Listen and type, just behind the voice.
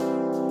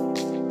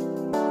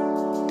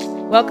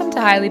Welcome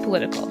to Highly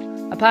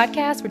Political, a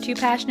podcast where two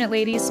passionate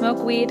ladies smoke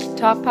weed,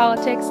 talk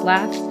politics,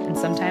 laugh, and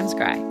sometimes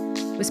cry,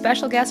 with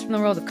special guests from the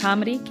world of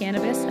comedy,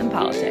 cannabis, and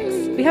politics.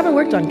 We haven't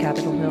worked on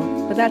Capitol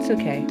Hill, but that's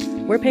okay.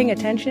 We're paying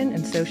attention,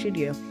 and so should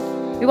you.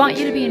 We want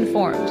you to be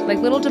informed, like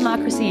little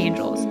democracy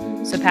angels.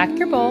 So pack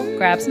your bowl,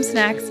 grab some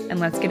snacks, and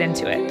let's get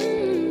into it.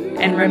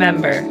 And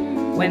remember,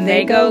 when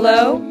they go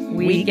low,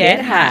 we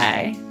get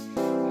high.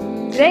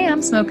 Today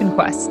I'm smoking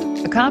Quest,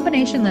 a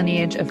combination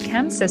lineage of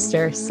Chem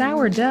Sister,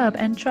 Sour Dub,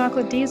 and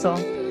Chocolate Diesel.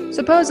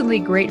 Supposedly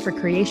great for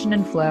creation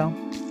and flow.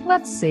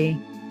 Let's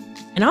see.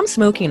 And I'm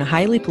smoking a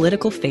highly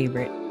political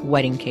favorite,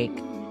 Wedding Cake.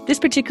 This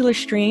particular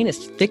strain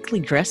is thickly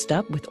dressed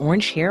up with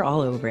orange hair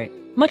all over it,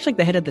 much like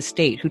the head of the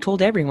state who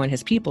told everyone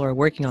his people are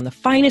working on the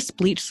finest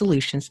bleach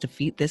solutions to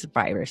defeat this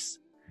virus.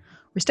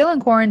 We're still in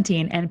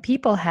quarantine and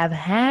people have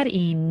had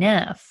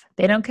enough.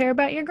 They don't care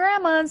about your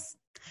grandmas.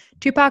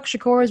 Tupac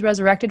Shakur is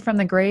resurrected from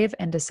the grave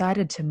and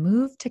decided to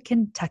move to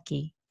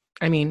Kentucky.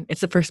 I mean,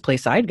 it's the first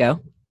place I'd go.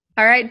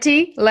 All right,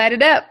 T, light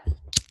it up.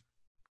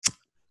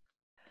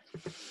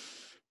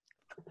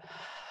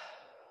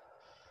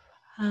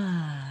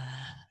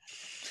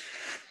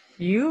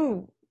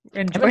 You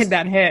enjoyed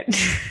that hit.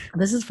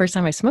 This is the first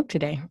time I smoked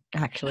today,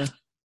 actually.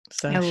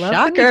 So, I love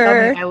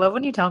shocker. I love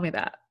when you tell me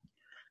that.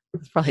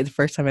 It's probably the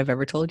first time I've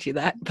ever told you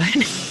that, but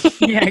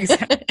Yeah,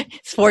 exactly.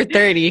 It's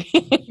 4:30.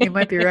 You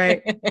might be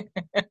right.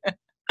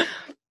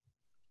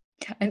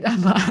 And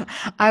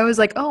I was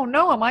like, oh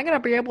no, am I going to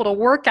be able to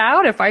work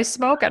out if I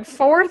smoke at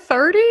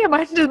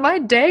 4:30? Is my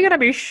day going to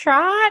be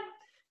shot?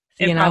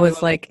 And I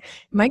was like,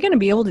 am I going to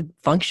be able to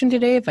function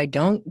today if I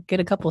don't get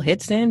a couple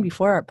hits in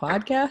before our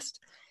podcast?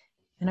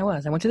 And I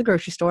was. I went to the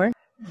grocery store.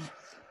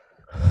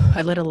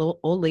 I let a little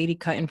old lady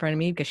cut in front of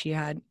me because she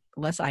had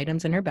less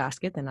items in her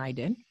basket than I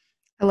did.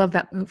 I love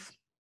that move.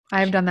 I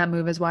have done that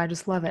move as well. I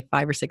just love it.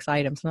 5 or 6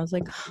 items. And I was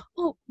like,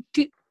 oh,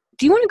 do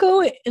you want to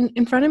go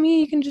in front of me?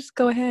 You can just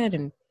go ahead.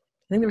 And I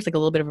think there was like a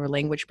little bit of a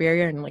language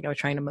barrier. And like I was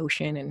trying to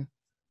motion and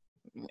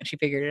she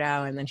figured it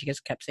out. And then she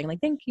just kept saying like,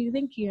 thank you.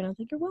 And I was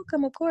like, you're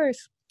welcome, of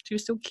course. She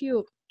was so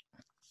cute.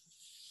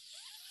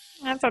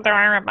 That's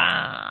adorable.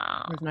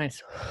 It was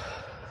nice.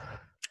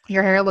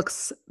 Your hair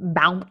looks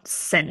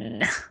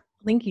bouncing.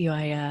 Thank you.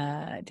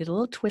 I did a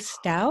little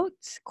twist out.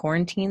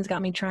 Quarantine's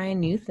got me trying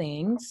new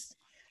things.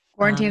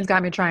 Quarantine's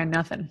got me trying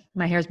nothing.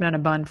 My hair's been on a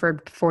bun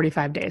for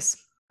 45 days.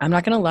 I'm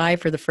not going to lie.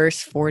 For the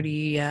first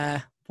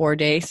 44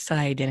 days,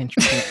 I didn't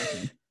try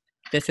anything.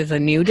 This is a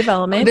new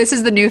development. This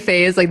is the new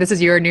phase. Like, this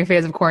is your new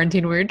phase of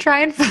quarantine where you're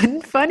trying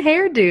fun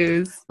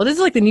hairdos. Well, this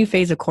is like the new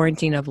phase of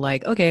quarantine of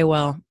like, okay,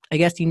 well, I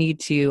guess you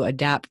need to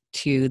adapt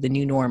to the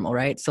new normal,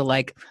 right? So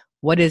like,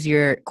 what is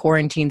your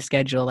quarantine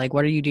schedule? Like,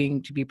 what are you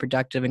doing to be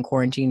productive in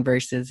quarantine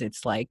versus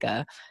it's like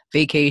a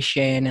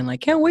vacation and like,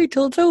 can't wait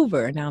till it's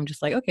over. And now I'm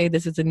just like, okay,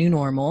 this is a new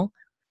normal.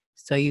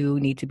 So you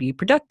need to be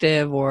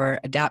productive or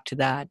adapt to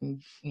that.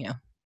 And, you know,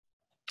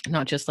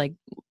 not just like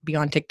be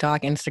on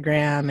TikTok,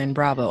 Instagram, and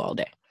Bravo all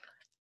day.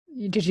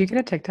 Did you get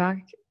a TikTok?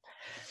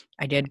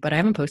 I did, but I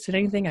haven't posted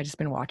anything. I've just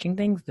been watching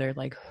things. They're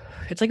like,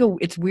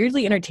 it's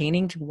weirdly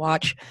entertaining to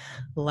watch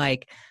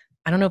like,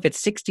 I don't know if it's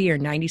 60 or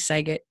 90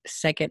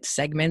 second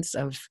segments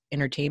of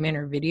entertainment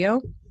or video,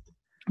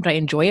 but I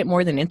enjoy it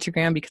more than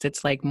Instagram because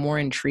it's like more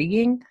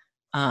intriguing.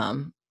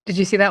 Did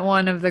you see that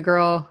one of the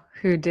girl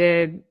who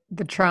did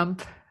the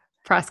Trump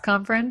press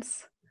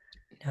conference?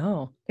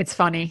 No. It's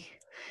funny.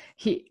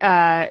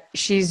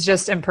 She's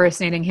just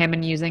impersonating him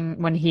and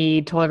using when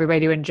he told everybody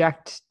to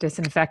inject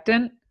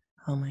disinfectant.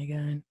 Oh my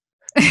God.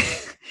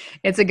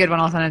 It's a good one.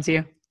 I'll send it to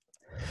you.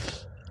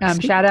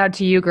 Shout out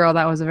to you, girl.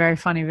 That was a very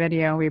funny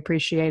video. We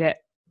appreciate it.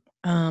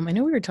 I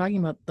know we were talking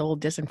about the whole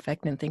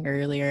disinfectant thing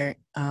earlier.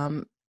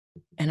 And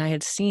I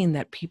had seen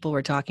that people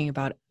were talking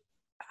about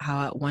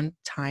how at one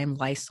time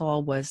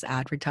Lysol was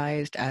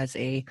advertised as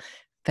a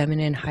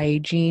feminine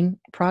hygiene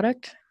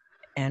product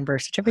and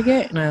birth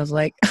certificate. And I was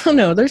like, oh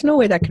no, there's no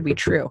way that could be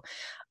true.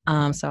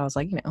 So I was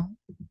like, you know,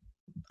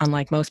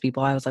 unlike most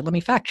people, I was like, let me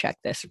fact check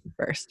this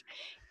first.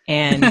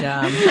 And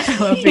I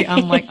love the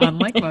unlike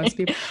most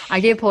people. I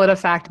gave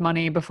PolitiFact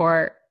money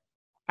before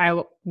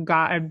I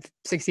got a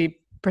 60%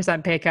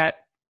 pay cut.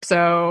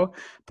 So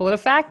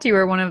PolitiFact, you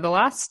were one of the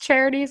last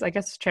charities, I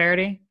guess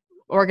charity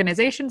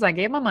organizations I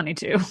gave my money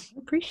to.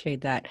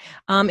 Appreciate that.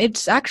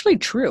 It's actually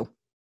true.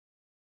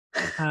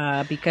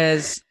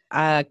 Because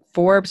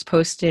Forbes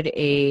posted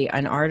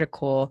an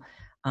article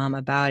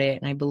about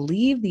it, and I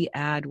believe the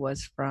ad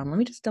was from, let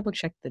me just double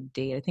check the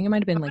date. I think it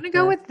might have been I'm going to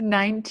go with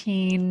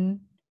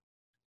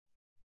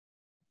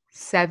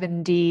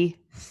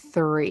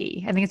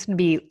 1973. I think it's going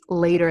to be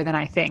later than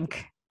I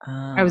think.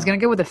 I was going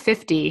to go with a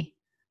 50,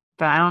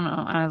 but I don't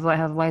know. I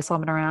have Lysol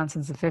been around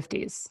since the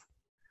 50s.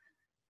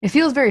 It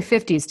feels very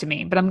 50s to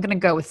me, but I'm going to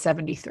go with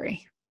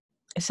 73.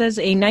 It says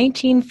a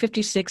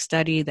 1956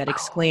 study that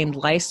exclaimed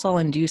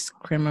Lysol-induced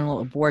criminal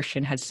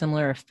abortion had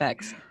similar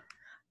effects.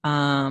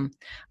 I'm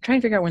trying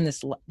to figure out when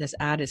this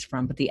ad is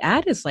from, but the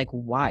ad is like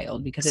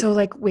wild because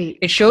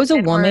it shows a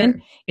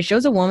woman. It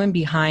shows a woman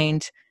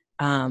behind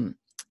a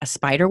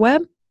spider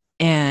web,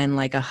 and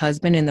like a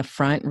husband in the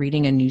front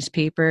reading a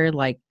newspaper,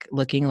 like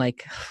looking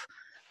like,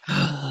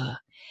 and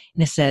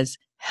it says,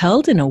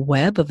 held in a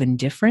web of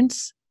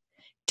indifference.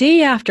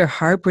 Day after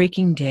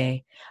heartbreaking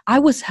day, I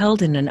was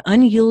held in an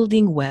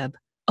unyielding web,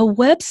 a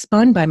web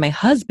spun by my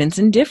husband's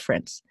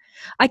indifference.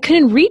 I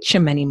couldn't reach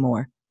him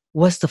anymore.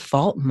 Was the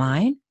fault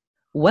mine?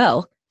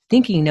 Well,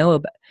 thinking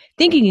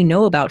you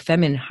know about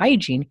feminine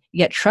hygiene,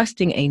 yet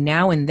trusting a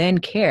now and then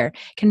care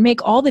can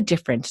make all the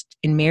difference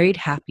in married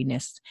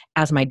happiness,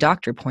 as my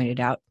doctor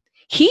pointed out.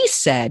 He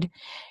said,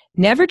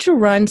 never to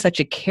run such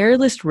a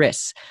careless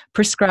risk,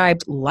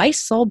 prescribed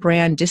Lysol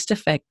brand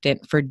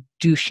disinfectant for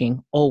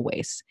douching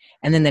always.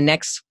 And then the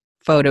next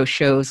photo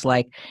shows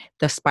like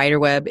the spider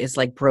web is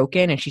like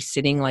broken and she's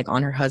sitting like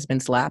on her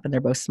husband's lap and they're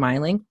both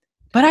smiling.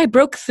 But I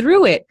broke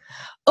through it.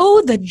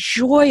 Oh, the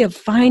joy of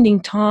finding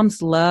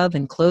Tom's love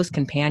and close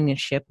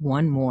companionship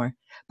one more.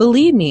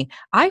 Believe me,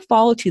 I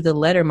follow to the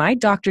letter my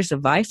doctor's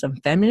advice on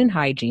feminine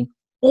hygiene.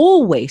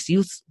 Always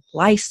use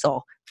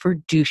Lysol for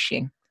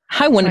douching.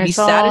 I want to be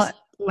satisfied.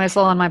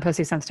 Lysol on my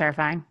pussy sounds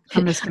terrifying.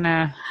 I'm just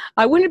gonna.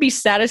 I wouldn't be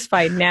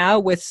satisfied now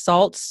with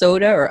salt,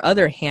 soda, or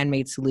other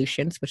handmade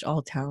solutions, which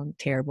all sound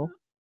terrible.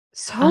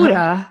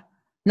 Soda?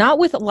 Not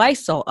with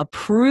Lysol,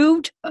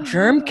 approved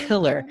germ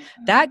killer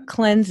that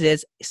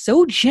cleanses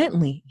so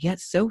gently yet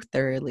so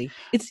thoroughly.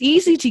 It's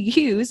easy to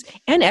use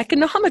and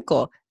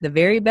economical. The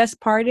very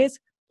best part is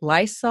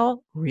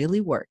Lysol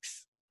really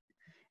works.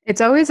 It's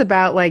always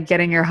about like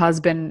getting your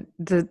husband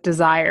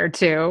desire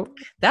too.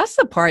 That's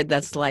the part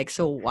that's like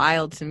so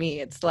wild to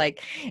me. It's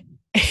like,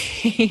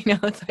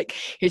 it's like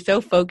you're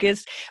so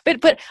focused,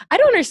 but I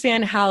don't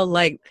understand how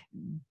like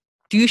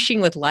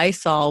douching with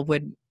Lysol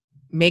would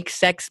make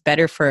sex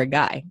better for a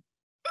guy.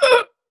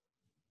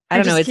 I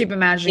don't know. Keep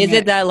imagining. Is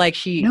it that like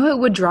she? No, it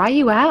would dry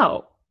you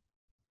out.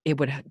 It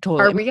would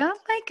totally.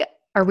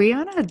 Are we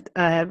on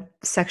a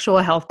sexual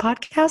health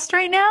podcast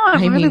right now?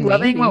 I'm really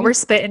loving what we're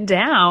spitting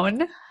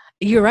down.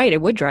 You're right.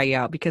 It would dry you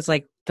out because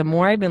like the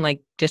more I've been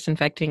like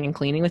disinfecting and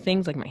cleaning with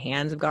things, like my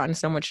hands have gotten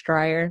so much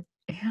drier.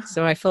 Yeah.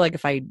 So I feel like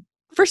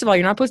first of all,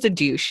 you're not supposed to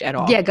douche at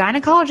all. Yeah,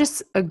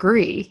 gynecologists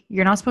agree.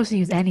 You're not supposed to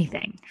use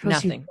anything. You're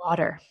supposed nothing. To use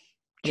water.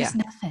 Just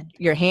nothing.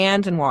 Your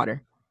hands and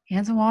water.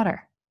 Hands and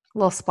water. A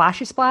little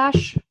splashy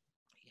splash.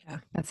 Yeah.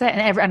 That's it.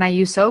 And I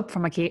use soap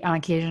on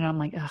occasion. I'm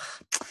like, ugh,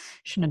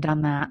 shouldn't have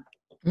done that.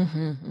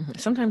 Mm-hmm, mm-hmm.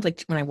 Sometimes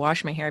like when I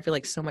wash my hair, I feel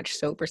like so much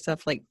soap or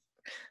stuff like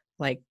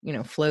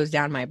flows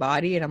down my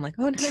body and I'm like,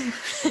 oh no.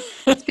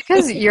 It's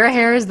because your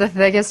hair is the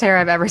thickest hair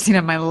I've ever seen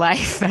in my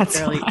life. That's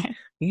really, why.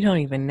 You don't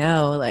even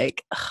know.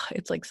 Like,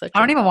 it's like such. I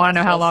don't even want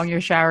to know how long your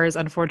showers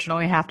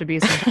unfortunately have to be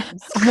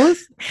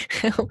sometimes.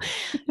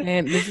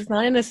 And this is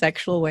not in a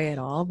sexual way at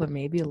all, but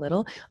maybe a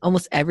little.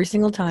 Almost every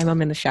single time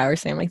I'm in the shower,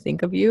 Sam, I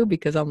think of you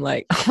because I'm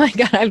like, oh my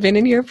God, I've been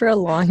in here for a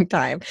long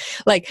time.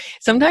 Like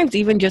sometimes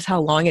even just how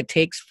long it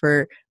takes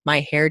for my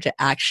hair to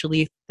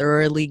actually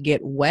thoroughly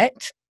get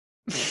wet.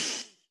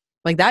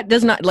 Like that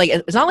does not like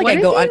it's not like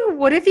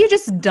what if you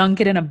just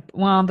dunk it in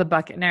the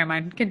bucket? Never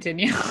mind.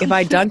 Continue. If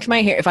I dunked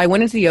my hair, if I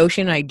went into the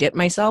ocean and I dipped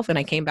myself and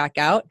I came back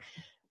out,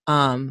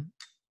 I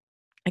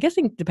guess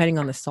depending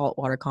on the salt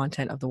water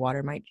content of the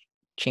water might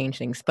change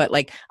things. But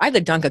like I have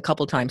to dunk a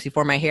couple times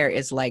before my hair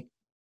is like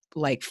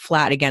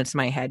flat against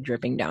my head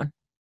dripping down.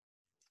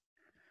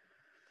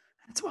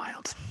 That's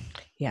wild.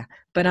 Yeah.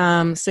 But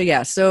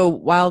so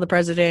while the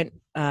president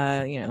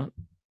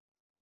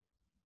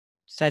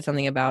said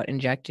something about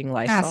injecting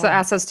Lysol. So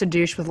asked us to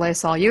douche with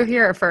Lysol. You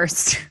hear it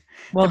first.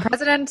 Well, the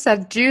president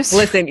said juice.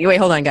 Listen, wait,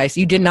 hold on, guys.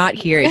 You did not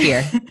hear it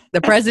here.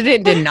 The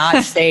president did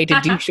not say to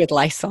douche with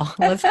Lysol.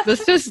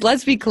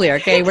 Let's be clear,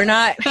 okay? We're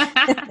not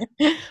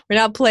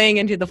playing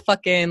into the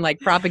fucking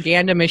like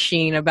propaganda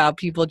machine about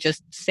people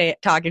just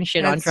talking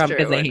shit on Trump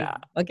because they hate him.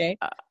 Okay.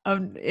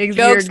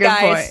 Jokes,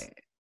 guys. Point.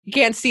 You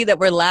can't see that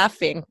we're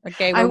laughing.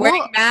 Okay, we're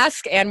wearing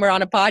masks and we're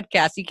on a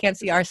podcast. You can't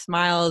see our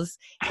smiles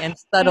and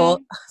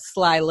subtle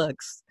sly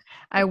looks.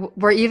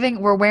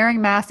 We're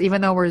wearing masks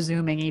even though we're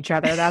Zooming each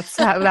other. That's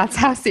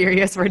how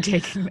serious we're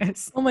taking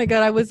this. Oh my God.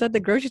 When I was at the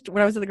grocery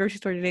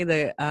store today,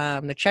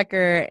 the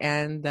checker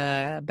and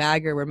the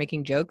bagger were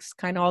making jokes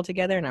kind of all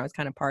together and I was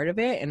kind of part of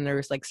it. And there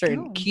was like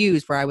certain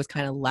cues where I was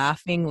kind of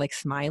laughing, like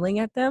smiling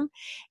at them.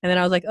 And then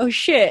I was like, oh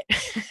shit.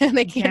 And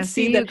they can't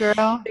see that,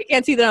 girl. They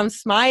can't see that I'm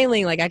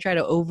smiling. Like I try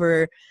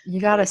to you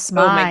gotta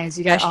smile.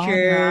 You got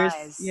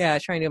gestures. Yeah.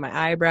 Trying to do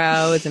my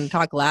eyebrows and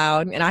talk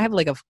loud. And I have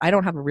I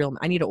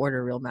need to order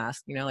a real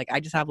mask. You know, like I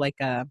just have like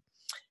a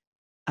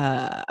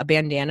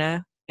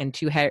bandana and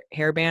two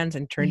hair bands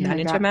and turn that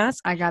into a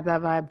mask. I got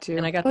that vibe too.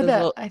 And I got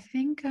I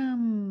think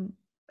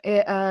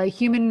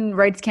Human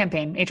Rights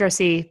Campaign,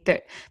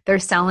 HRC, they're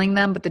selling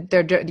them,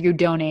 but you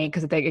donate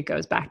because it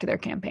goes back to their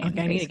campaign.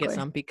 Okay, I need to get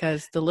some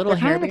because the little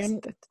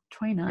hairband,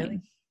 $29.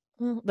 Really?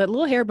 Well, the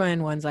little hairband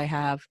ones I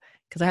have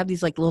because I have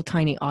these like little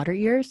tiny otter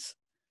ears.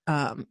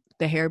 The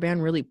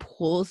hairband really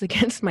pulls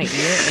against my ear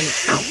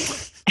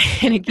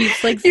and it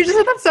keeps like You just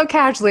said that so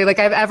casually. Like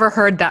I've ever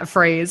heard that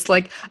phrase.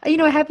 Like, I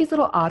have these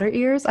little otter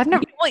ears. I've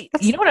never.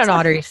 you know what an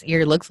otter's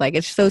ear looks like?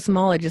 It's so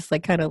small, it just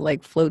like kind of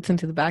like floats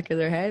into the back of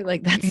their head.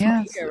 Like that's my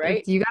Yes, ear,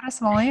 right? you got a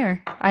small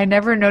ear. I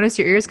never noticed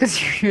your ears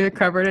because you're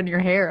covered in your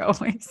hair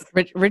always.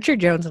 Richard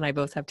Jones and I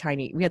both have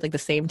we had like the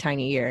same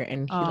tiny ear,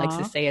 and he likes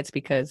to Aw. say it's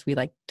because we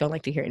like don't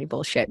like to hear any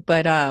bullshit.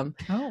 But Oh.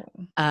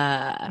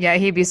 uh Yeah,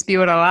 he'd be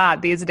spewing a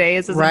lot these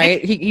days, isn't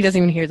right, he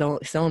doesn't even hear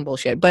his own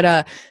bullshit.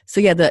 But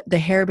so yeah, the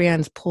hair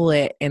bands pull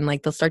it, and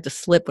like they'll start to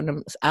slip when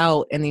it's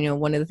out. And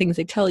one of the things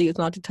they tell you is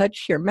not to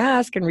touch your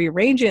mask and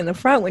rearrange it in the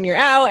front when you're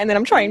out. And then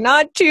I'm trying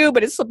not to,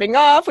 but it's slipping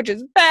off, which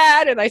is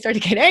bad, and I start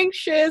to get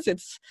anxious.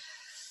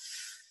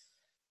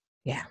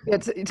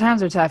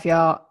 Times are tough,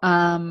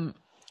 y'all.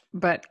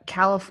 But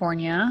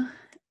California,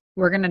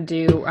 we're gonna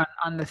do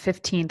on the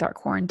 15th. Our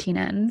quarantine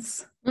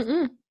ends.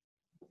 It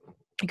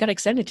got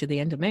extended to the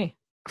end of May.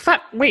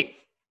 Fuck!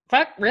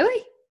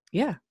 Really?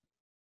 Yeah.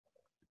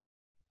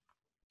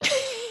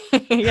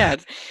 Yeah,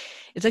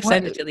 it's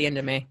extended to the end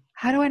of May.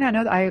 How do I not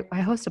know that?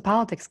 I host a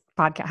politics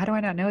podcast. How do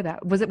I not know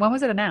that? When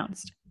was it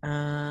announced?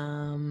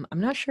 I'm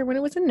not sure when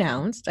it was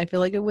announced. I feel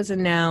like it was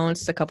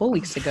announced a couple of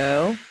weeks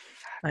ago.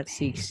 Let's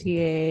see,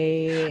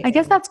 CA. I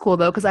guess that's cool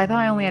though, because I thought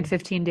I only had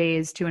 15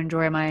 days to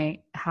enjoy my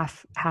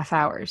half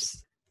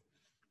hours.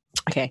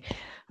 Okay.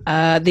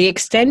 The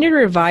extended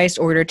revised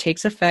order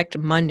takes effect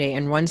Monday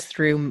and runs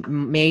through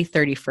May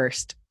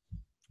 31st.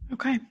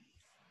 Okay.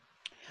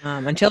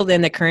 Until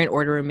then, the current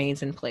order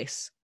remains in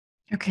place.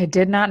 Okay,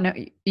 did not know.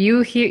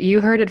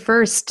 You heard it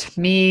first.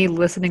 Me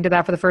listening to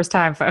that for the first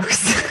time,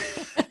 folks.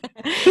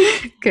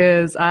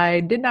 Because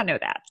I did not know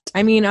that.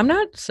 I mean, I'm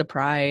not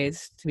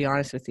surprised, to be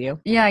honest with you.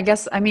 Yeah, I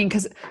guess. I mean,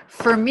 because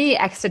for me,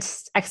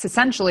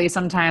 existentially,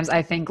 sometimes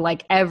I think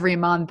like every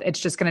month it's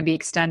just going to be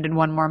extended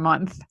one more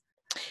month.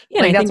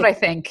 Yeah, like, that's what I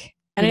think.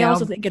 And I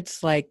also think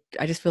it's like,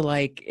 I just feel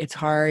like it's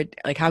hard.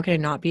 Like, how can it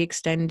not be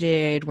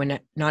extended when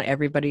not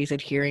everybody's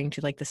adhering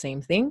to like the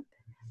same thing?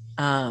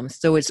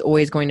 So it's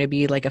always going to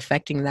be like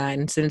affecting that.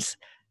 And since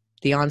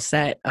the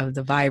onset of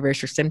the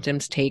virus or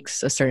symptoms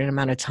takes a certain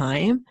amount of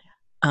time,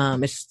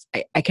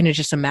 I can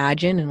just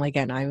imagine. And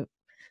again, I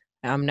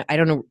don't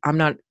know, I'm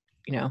not,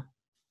 a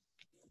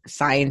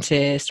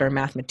scientist or a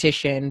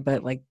mathematician,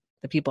 but like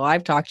the people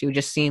I've talked to, it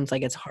just seems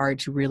like it's hard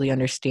to really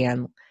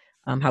understand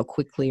how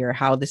quickly or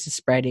how this is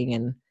spreading.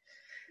 And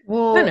I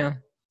don't know.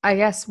 I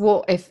guess,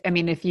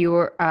 if you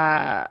were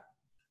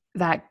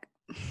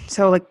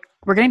so like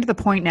we're getting to the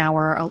point now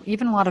where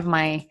even a lot of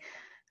my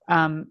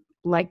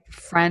like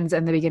friends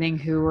in the beginning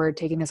who were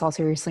taking this all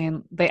seriously,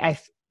 and I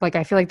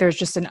feel like there's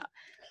just an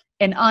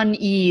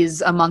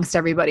unease amongst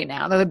everybody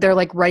now. They're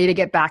like ready to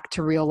get back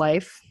to real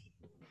life.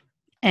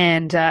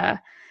 And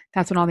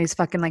that's when all these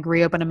fucking like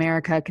Reopen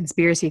America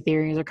conspiracy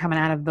theories are coming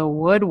out of the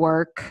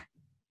woodwork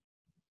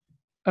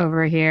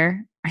over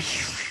here.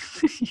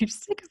 You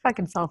just take a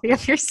fucking selfie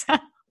of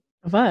yourself.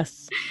 Of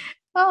us.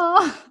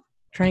 Oh.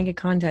 Trying to get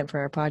content for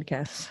our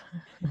podcast.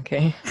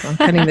 Okay. I'm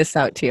cutting this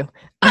out too.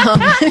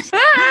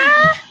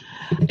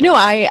 No,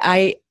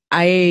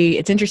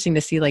 it's interesting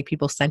to see like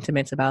people's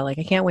sentiments about like,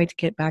 I can't wait to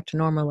get back to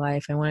normal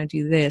life. I want to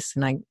do this.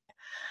 And I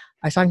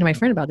was talking to my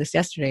friend about this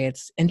yesterday.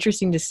 It's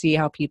interesting to see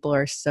how people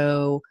are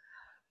so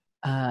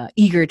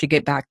eager to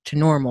get back to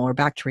normal or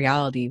back to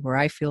reality, where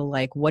I feel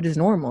like, what is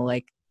normal?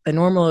 Like the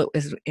normal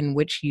is in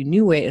which you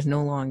knew it is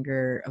no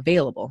longer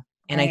available.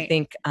 And right. I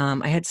think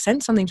I had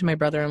sent something to my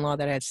brother-in-law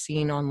that I had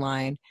seen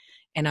online,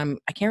 and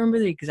I can't remember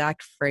the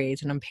exact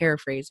phrase, and I'm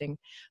paraphrasing,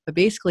 but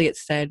basically it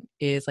said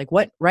is like,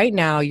 what right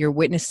now you're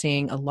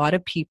witnessing a lot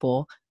of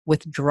people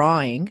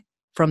withdrawing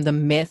from the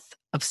myth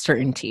of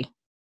certainty.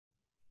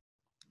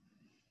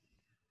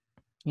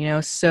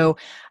 So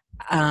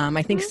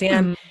I think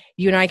Sam,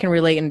 you and I can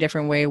relate in a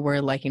different way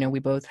where like, we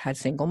both had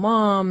single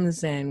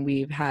moms and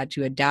we've had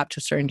to adapt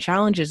to certain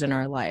challenges in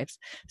our lives.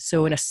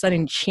 So in a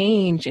sudden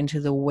change into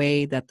the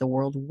way that the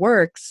world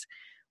works,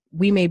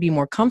 we may be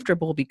more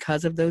comfortable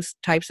because of those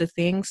types of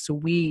things. So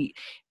we're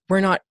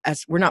not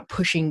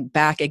pushing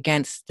back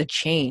against the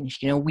change.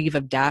 We've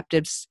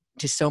adapted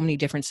to so many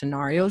different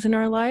scenarios in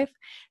our life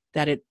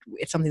that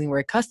it's something we're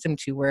accustomed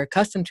to. We're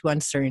accustomed to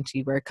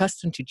uncertainty. We're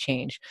accustomed to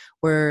change,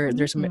 where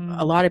there's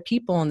a lot of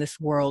people in this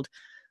world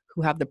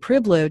who have the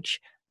privilege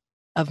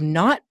of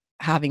not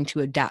having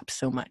to adapt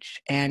so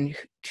much and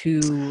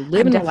to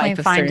live in a life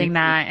of certainty. Finding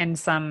that in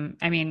some,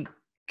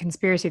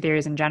 conspiracy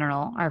theories in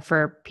general are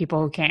for people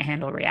who can't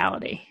handle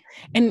reality.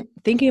 And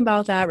thinking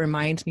about that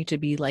reminds me to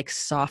be like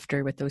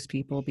softer with those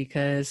people,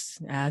 because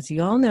as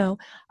you all know,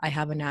 I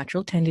have a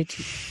natural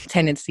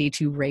tendency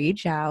to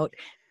rage out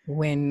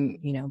when,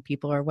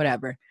 people are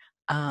whatever.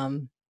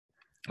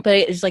 But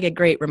it's like a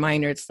great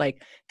reminder. It's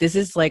like, this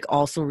is like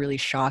also really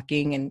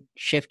shocking and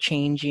shift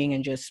changing,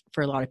 and just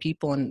for a lot of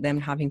people and them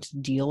having to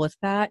deal with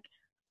that,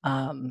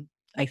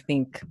 I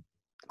think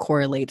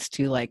correlates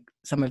to like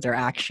some of their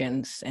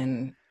actions.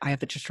 And I have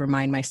to just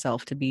remind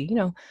myself to be,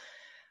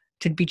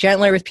 to be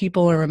gentler with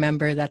people and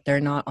remember that they're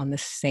not on the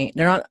same,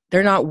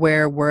 they're not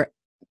where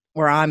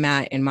I'm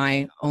at in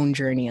my own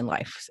journey in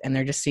life. And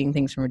they're just seeing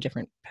things from a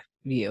different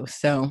view.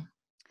 So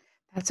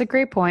That's a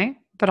great point.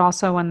 But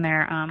also when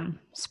they're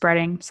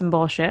spreading some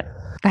bullshit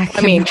that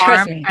I mean,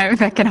 trust harm, me.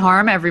 that can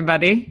harm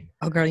everybody.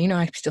 Oh, girl, you know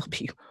I still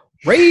be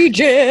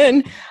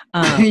raging.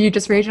 You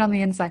just rage on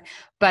the inside.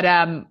 But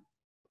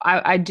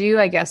I do,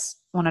 I guess,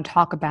 want to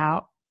talk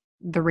about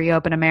the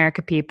Reopen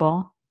America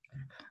people.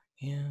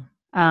 Yeah.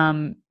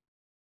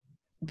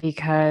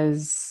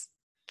 Because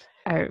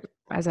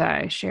as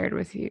I shared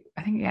with you,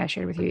 I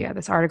shared with you,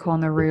 this article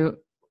in The Root,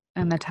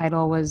 and the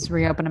title was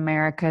 "Reopen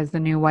America is the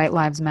New White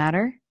Lives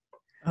Matter."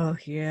 Oh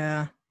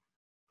yeah.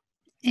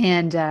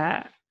 And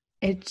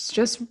it's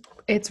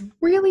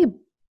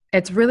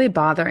really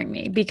bothering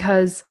me,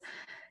 because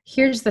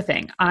here's the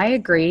thing. I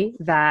agree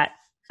that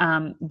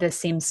this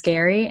seems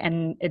scary,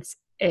 and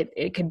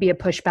it could be a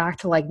pushback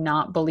to like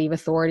not believe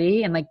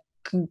authority and like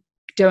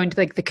go into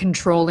like the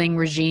controlling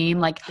regime,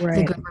 like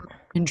the government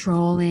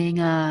controlling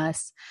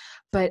us.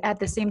 But at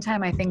the same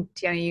time, I think,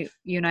 Tiana,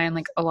 you and I, and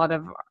like a lot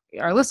of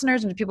our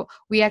listeners and people,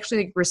 we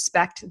actually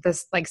respect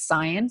this like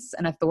science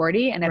and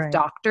authority. And if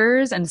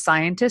doctors and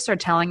scientists are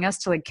telling us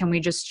to like, can we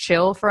just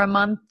chill for a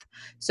month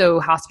so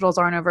hospitals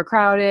aren't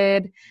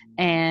overcrowded?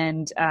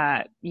 And,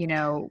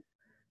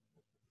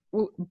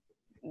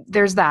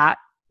 there's that,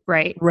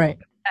 right? Right.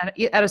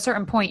 At a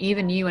certain point,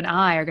 even you and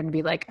I are going to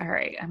be like, all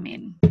right, I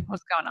mean,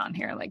 what's going on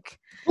here? Like,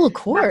 well, of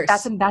course,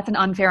 that's an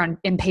unfair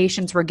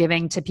impatience we're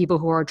giving to people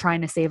who are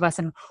trying to save us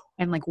and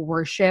like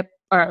worship,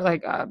 or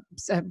like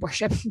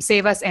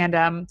save us,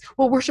 and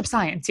worship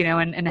science,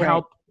 and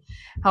help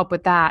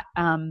with that.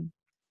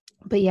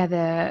 But yeah,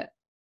 the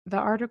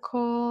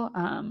article.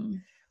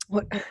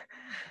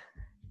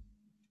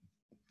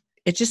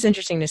 It's just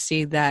interesting to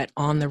see that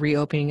on the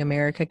Reopening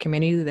America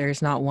committee,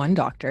 there's not one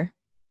doctor.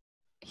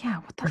 Yeah,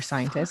 what the or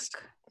scientist.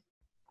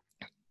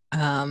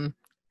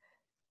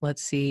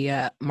 Let's see.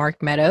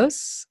 Mark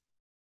Meadows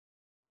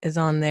is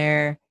on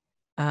there.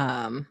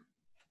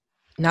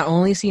 Not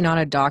only is he not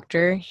a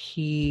doctor,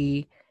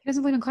 he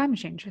doesn't believe in climate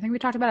change. I think we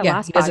talked about it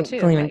last he doesn't too.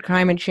 believe in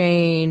climate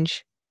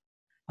change.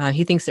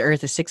 He thinks the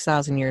Earth is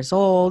 6,000 years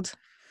old.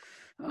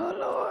 Oh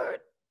Lord.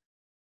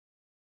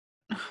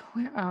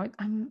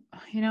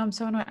 I'm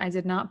so annoyed. I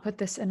did not put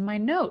this in my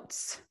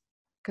notes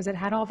because it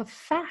had all the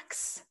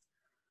facts.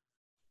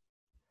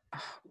 Oh,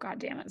 God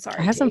damn it. Sorry.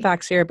 I have some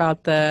facts here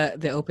about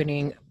the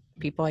opening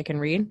people I can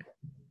read.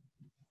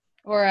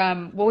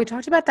 Or, we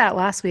talked about that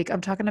last week.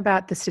 I'm talking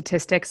about the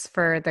statistics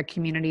for the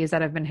communities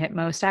that have been hit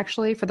most,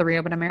 actually, for the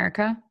Reopen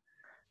America.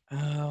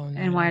 Oh, no.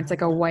 And why it's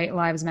like a White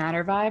Lives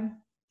Matter vibe.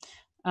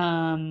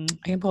 I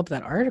can pull up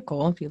that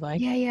article if you like.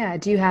 Yeah.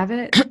 Do you have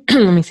it?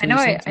 Let me see.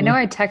 I know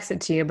I texted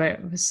to you, but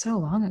it was so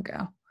long ago.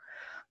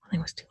 I think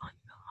it was too long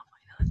ago.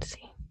 Let's see.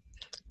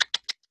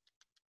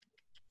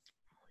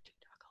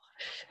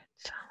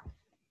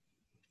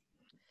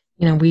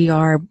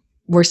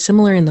 We're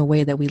similar in the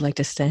way that we like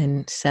to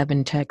send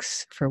 7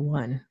 texts for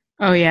one.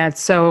 Oh yeah,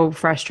 it's so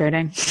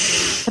frustrating.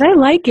 But I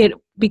like it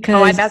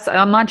because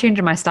I'm not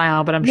changing my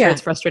style, but I'm sure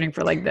it's frustrating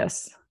for like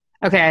this.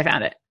 Okay, I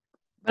found it.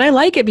 But I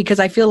like it because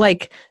I feel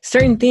like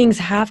certain things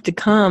have to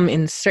come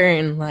in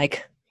certain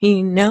like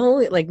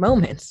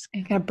moments.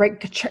 You gotta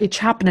you're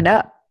chopping it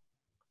up.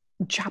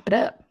 Chop it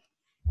up.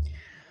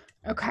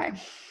 Okay,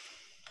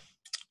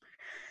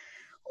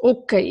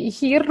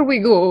 here we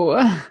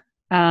go.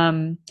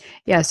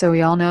 So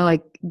we all know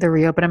like the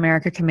Reopen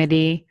America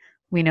committee,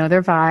 we know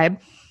their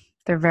vibe.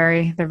 They're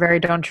very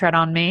don't tread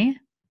on me.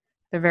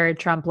 They're very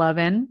Trump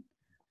loving.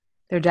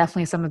 They're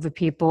definitely some of the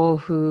people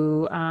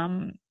who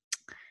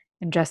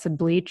ingested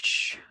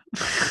bleach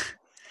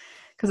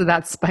because of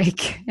that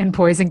spike in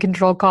poison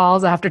control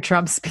calls after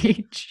Trump's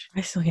speech.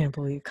 I still can't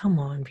believe. Come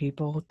on,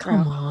 people.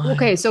 Come on.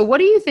 Okay, so what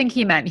do you think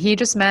he meant? He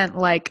just meant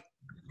like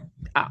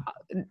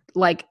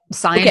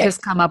scientists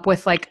come up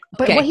with like,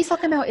 but what he's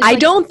talking about is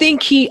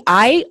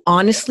I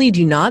honestly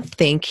do not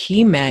think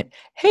he meant,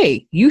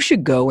 hey, you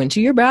should go into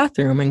your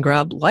bathroom and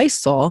grab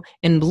Lysol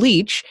and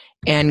bleach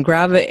and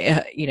grab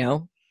a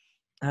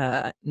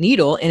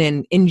needle and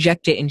then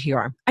inject it into your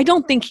arm. I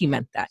don't think he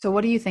meant that. So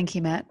what do you think he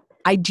meant?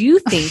 I do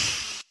think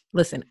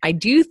I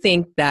do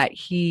think that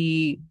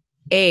he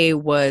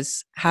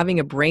was having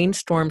a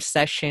brainstorm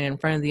session in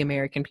front of the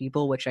American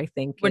people, which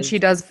he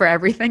does for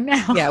everything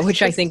now. Yeah,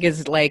 which I think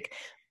is like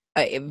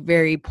a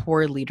very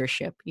poor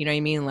leadership. You know what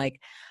I mean? Like,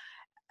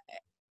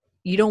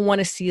 you don't want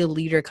to see a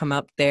leader come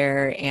up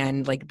there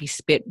and like be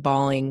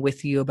spitballing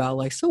with you about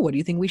like, so what do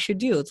you think we should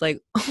do? It's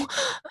like,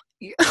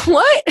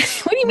 what?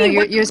 What do you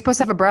mean? You're supposed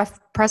to have a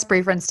press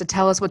briefings to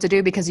tell us what to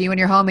do because you and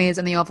your homies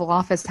in the Oval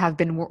Office have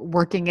been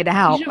working it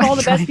out. You have all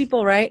the best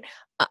people, right?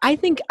 I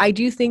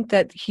do think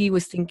that he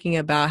was thinking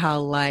about how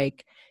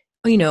like,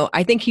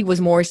 I think he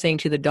was more saying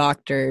to the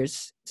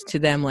doctors, to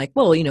them like,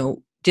 well,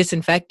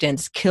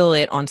 disinfectants kill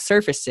it on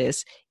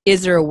surfaces.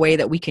 Is there a way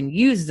that we can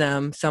use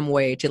them some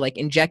way to like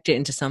inject it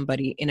into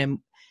somebody in a,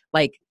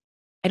 like,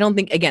 I don't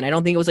think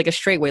it was like a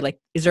straight way. Like,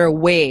 is there a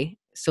way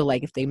So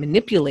like if they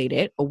manipulate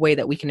it, a way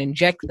that we can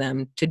inject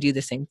them to do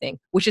the same thing,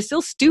 which is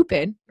still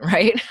stupid,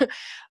 right?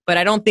 But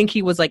I don't think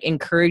he was like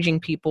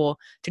encouraging people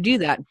to do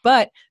that.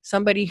 But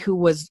somebody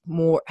who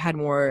had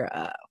more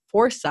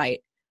foresight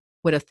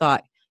would have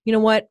thought, you know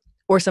what?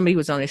 Or somebody who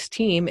was on his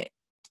team,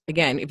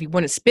 again, if you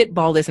want to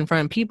spitball this in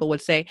front of people,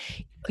 would say,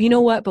 you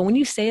know what? But when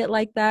you say it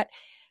like that,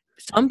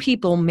 some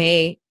people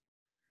may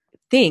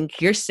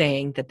think you're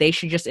saying that they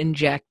should just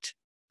inject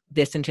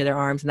this into their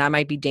arms, and that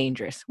might be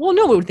dangerous. Well,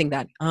 no one would think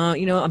that.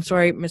 I'm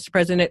sorry, Mr.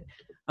 President.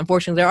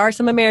 Unfortunately, there are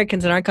some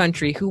Americans in our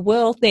country who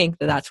will think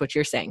that that's what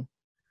you're saying.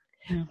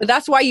 Yeah. But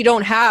that's why you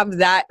don't have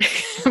that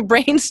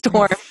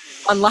brainstorm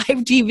on live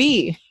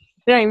TV.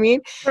 You know what I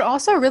mean? But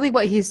also really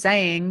what he's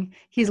saying,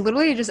 he's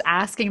literally just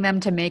asking them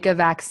to make a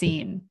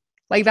vaccine.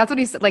 Like that's what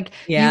he said. Like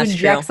you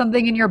inject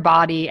something in your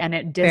body and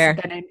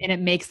it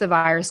makes the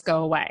virus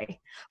go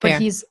away.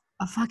 But he's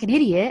a fucking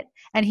idiot.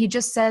 And he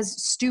just says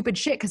stupid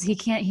shit because he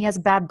has a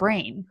bad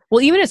brain.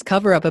 Well, even his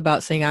cover up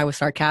about saying I was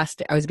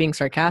being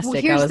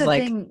sarcastic. Well, I was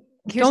like,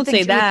 don't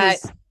say that.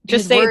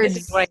 Just say this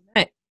is what I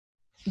meant.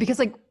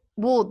 Because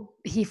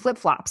he flip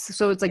flops.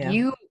 So it's like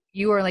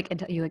you are like,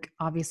 you like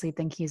obviously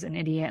think he's an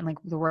idiot and like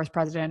the worst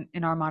president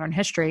in our modern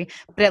history,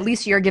 but at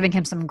least you're giving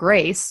him some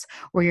grace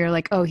where you're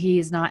like, oh,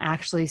 he's not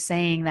actually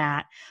saying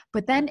that.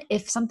 But then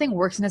if something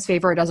works in his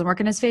favor or doesn't work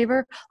in his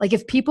favor, like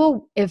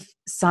if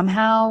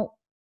somehow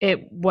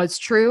it was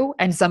true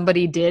and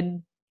somebody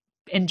did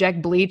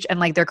inject bleach and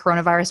like their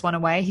coronavirus went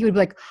away, he would be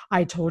like,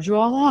 I told you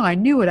all along. I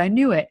knew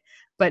it.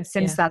 But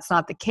since that's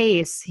not the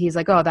case, he's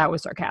like, oh, that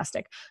was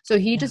sarcastic. So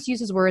he just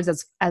uses words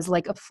as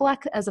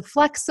a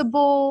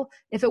flexible,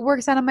 if it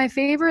works out in my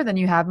favor, then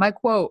you have my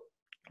quote.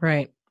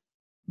 Right.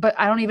 But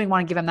I don't even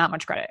want to give him that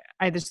much credit.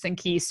 I just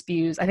think he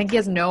spews. I think he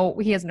has no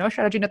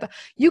strategy.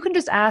 You can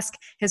just ask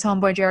his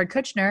homeboy, Jared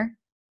Kushner,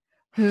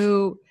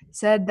 who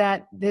said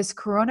that this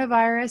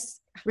coronavirus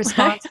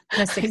response is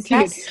a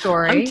success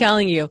story. I'm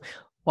telling you,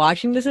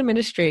 watching this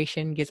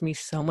administration gives me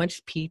so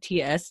much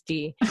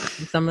PTSD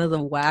from some of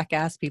the whack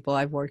ass people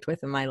I've worked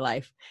with in my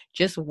life.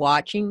 Just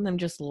watching them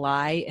just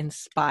lie and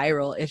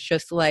spiral. It's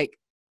just like,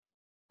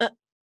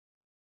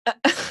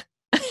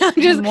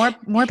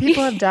 more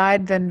people have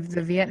died than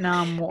the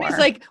Vietnam War. It's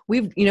like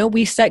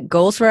we set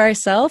goals for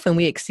ourselves and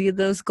we exceed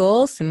those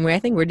goals, and I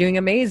think we're doing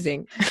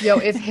amazing.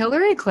 If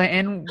Hillary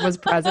Clinton was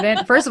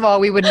president, first of all,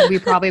 we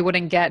probably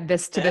wouldn't get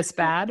this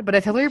bad. But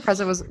if Hillary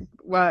Clinton was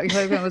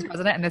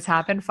president and this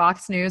happened,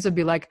 Fox News would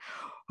be like,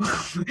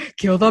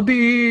 kill the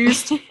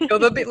beast,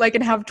 like,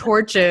 and have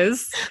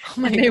torches.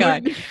 Oh my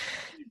God.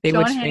 They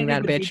would string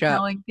that bitch up.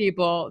 Telling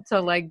people to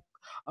like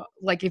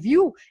if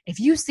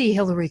you see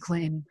Hillary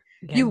Clinton,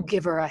 you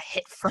give her a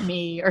hit for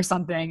me or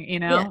something,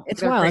 Yeah,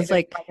 it's wild. It's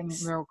like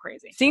real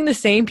crazy. Seeing the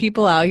same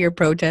people out here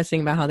protesting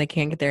about how they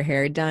can't get their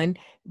hair done,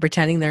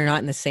 pretending they're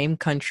not in the same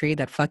country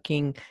that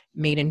fucking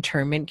made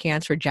internment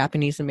camps for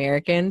Japanese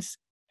Americans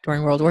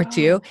during World War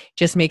II,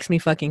 just makes me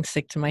fucking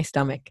sick to my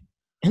stomach.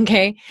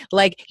 Okay?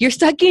 Like, you're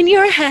stuck in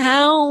your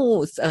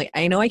house. Like,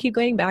 I know I keep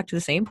going back to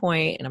the same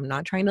point, and I'm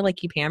not trying to like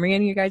keep hammering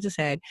in your guys'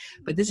 head,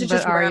 but this is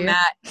just where I'm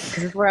at.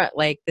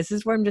 This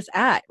is where I'm just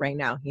at right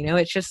now.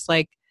 It's just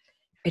like,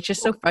 it's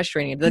just so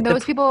frustrating.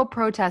 Those people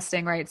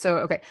protesting, right? So,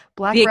 okay.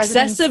 The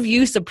excessive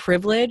use of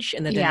privilege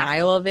and the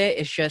denial of it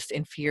is just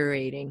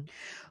infuriating.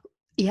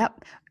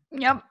 Yep.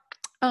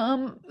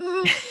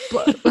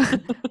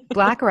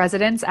 Black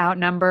residents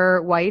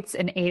outnumber whites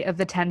in 8 of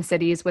the 10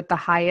 cities with the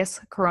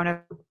highest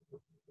coronavirus.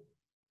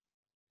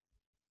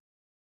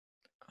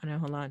 Oh, no,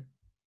 hold on.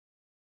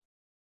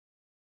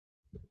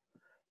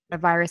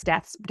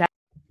 Deaths.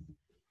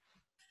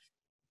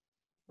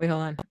 Wait,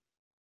 hold on.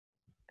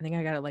 I think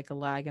I got a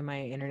lag in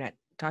my internet.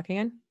 Talk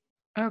again?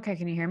 Okay,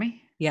 can you hear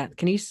me? Yeah.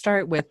 Can you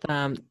start with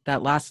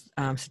that last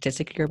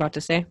statistic you're about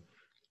to say?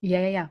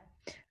 Yeah.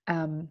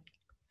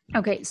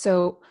 Okay,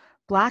 so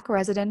Black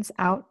residents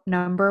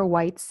outnumber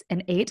whites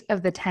in 8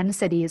 of the 10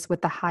 cities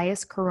with the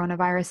highest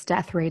coronavirus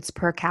death rates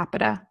per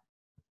capita.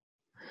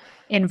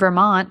 In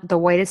Vermont, the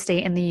whitest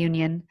state in the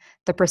union,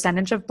 the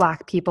percentage of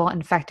Black people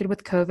infected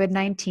with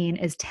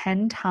COVID-19 is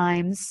 10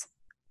 times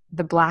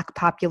the Black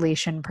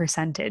population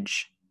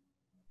percentage.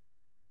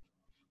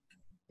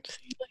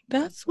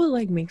 That's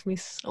what makes me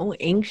so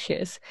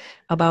anxious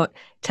about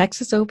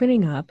Texas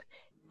opening up,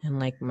 and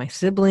my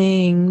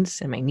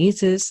siblings and my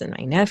nieces and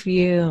my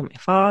nephew and my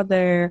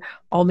father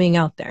all being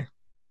out there.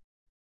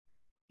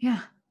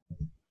 Yeah.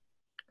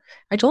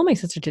 I told my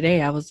sister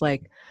today, I was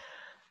like,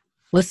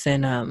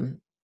 listen,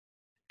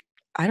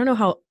 I don't know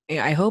how,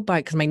 I hope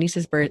because my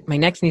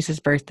next niece's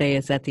birthday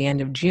is at the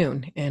end of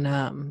June, and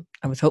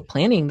I was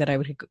planning that I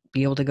would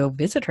be able to go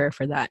visit her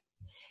for that.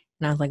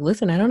 And I was like,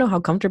 listen, I don't know how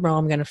comfortable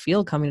I'm going to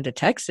feel coming to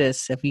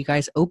Texas if you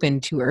guys open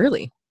too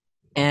early.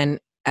 And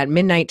at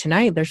midnight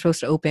tonight, they're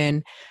supposed to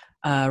open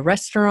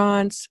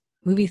restaurants,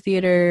 movie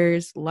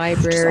theaters,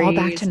 libraries. Just all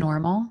back to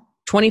normal?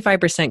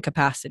 25%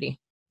 capacity.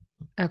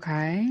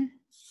 Okay.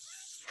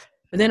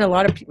 But then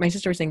my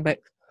sister was saying, but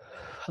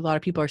a lot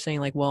of people are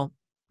saying well,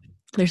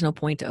 there's no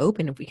point to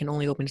open if we can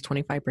only open to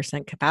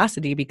 25%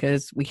 capacity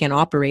because we can't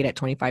operate at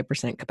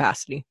 25%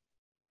 capacity.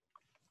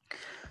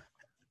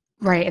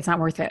 Right. It's not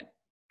worth it.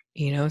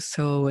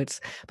 So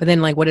but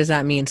then like, what does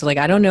that mean? So like,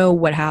 I don't know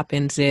what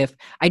happens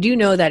I do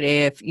know that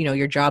if,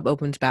 your job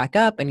opens back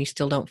up and you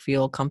still don't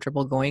feel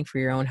comfortable going for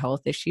your own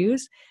health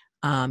issues,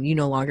 you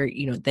no longer,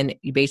 then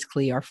you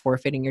basically are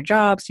forfeiting your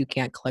jobs. You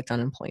can't collect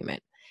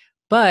unemployment.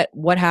 But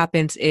what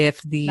happens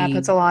if that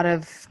puts a lot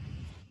of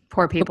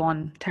poor people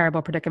in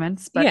terrible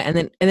predicaments? But yeah.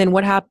 And then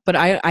what happens, but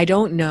I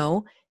don't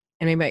know.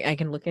 And maybe I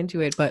can look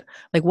into it, but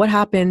like what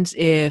happens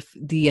if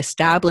the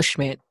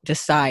establishment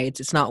decides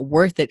it's not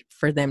worth it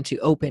for them to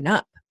open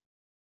up?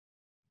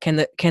 Can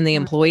the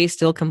employees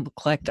still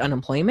collect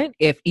unemployment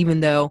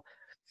even though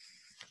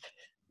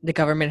the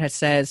government has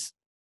says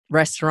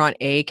restaurant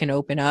A can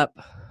open up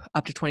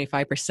to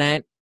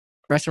 25%?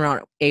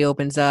 Restaurant A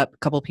opens up, a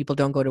couple of people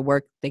don't go to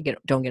work,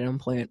 don't get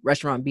unemployment.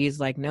 Restaurant B is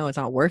like, no, it's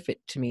not worth it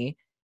to me.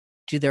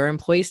 Do their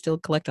employees still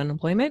collect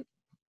unemployment?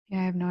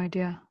 Yeah, I have no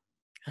idea.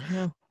 I don't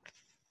know.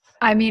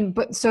 I mean,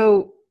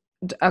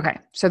 okay.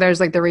 So there's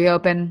like the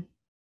reopen,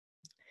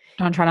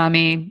 don't tread on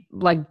me,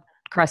 like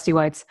crusty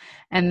whites.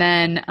 And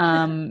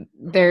then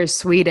there's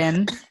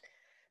Sweden,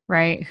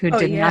 right? Who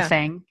did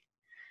nothing.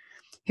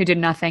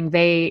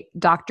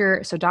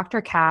 Dr.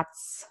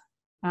 Katz,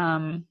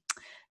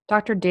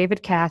 Dr.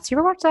 David Katz. You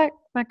ever watch that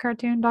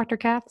cartoon, Dr.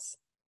 Katz?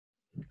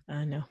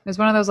 No. It was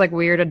one of those like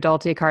weird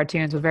adulty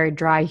cartoons with very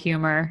dry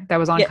humor that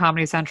was on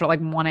Comedy Central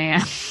at like 1 a.m.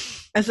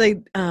 I was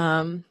like,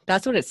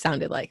 that's what it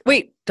sounded like.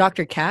 Wait,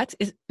 Dr. Katz?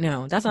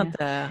 No, that's not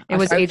the... It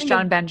was H.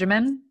 John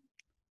Benjamin?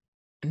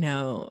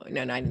 No, I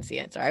didn't see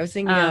it. Sorry, I was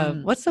thinking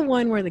of... What's the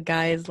one where the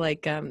guy is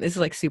like... this is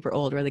like super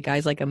old, where the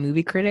guy's like a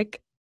movie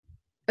critic?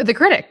 The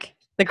Critic.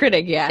 The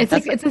Critic, yeah. It's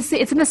like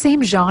it's in the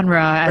same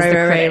genre as The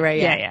Critic.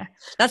 Right, yeah.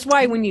 That's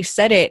why when you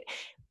said it,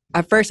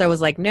 at first I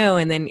was like, no,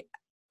 and then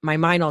my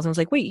mind also was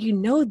like, wait, you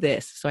know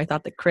this. So I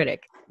thought The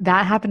Critic.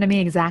 That happened to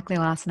me exactly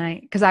last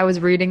night because I was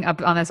reading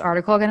up on this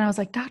article again. And I was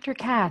like, Dr.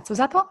 Katz, was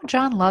that the one with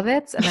John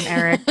Lovitz? And then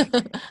Eric.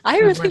 I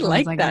really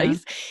like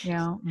that.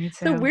 Yeah, me too.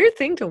 It's a weird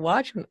thing to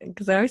watch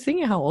because I was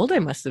thinking how old I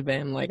must have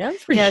been. Like, I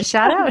was pretty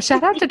shout out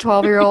to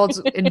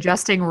 12-year-olds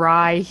ingesting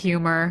wry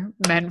humor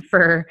meant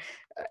for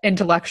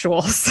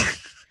intellectuals.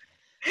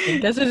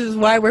 This is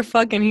why we're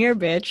fucking here,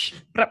 bitch.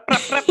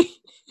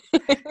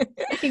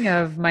 Speaking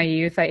of my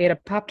youth, I ate a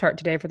Pop-Tart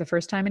today for the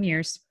first time in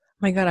years. Oh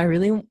my God, I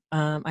really,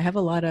 I have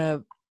a lot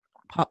of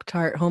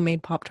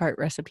homemade Pop-Tart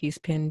recipes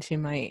pinned to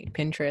my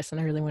Pinterest, and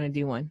I really want to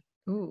do one.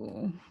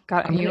 Ooh,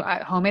 got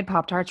homemade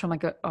Pop-Tarts from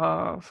like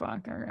oh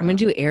fuck. I'm gonna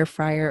do air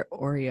fryer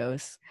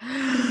Oreos.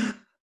 I'll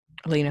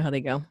let you know how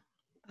they go.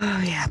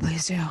 Oh yeah,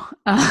 please do.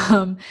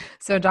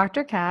 So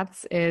Dr.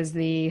 Katz is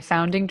the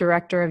founding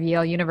director of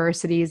Yale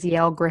University's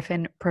Yale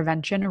Griffin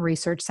Prevention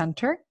Research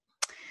Center,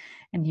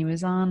 and he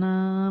was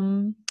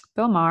on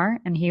Bill Maher,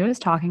 and he was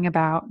talking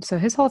about, so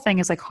his whole thing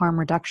is like harm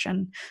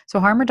reduction. So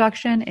harm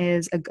reduction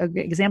is a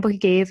example he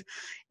gave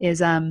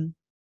is, in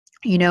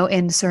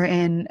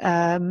certain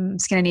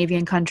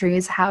Scandinavian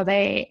countries, how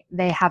they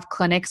have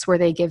clinics where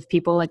they give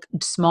people like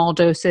small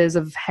doses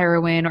of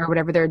heroin or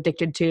whatever they're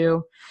addicted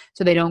to,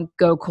 so they don't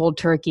go cold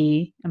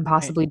turkey and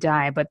possibly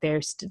die, but they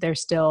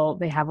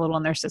have a little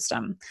in their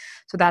system.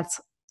 So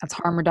that's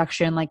harm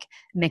reduction, like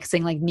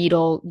mixing like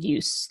needle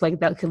use, like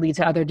that could lead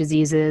to other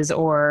diseases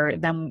or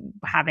them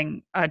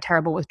having a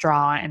terrible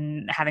withdrawal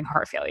and having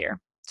heart failure.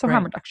 So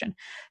harm reduction.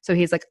 So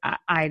he's like,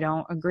 I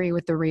don't agree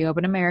with the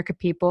Reopen America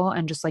people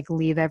and just like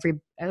leave everybody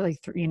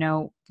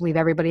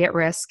at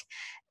risk.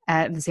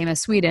 The same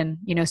as Sweden.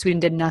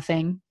 Sweden did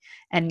nothing.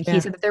 And he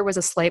said that there was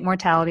a slight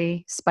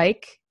mortality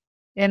spike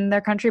in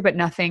their country, but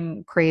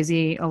nothing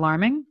crazy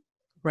alarming.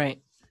 Right.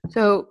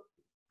 So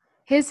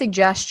his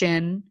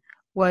suggestion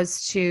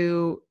was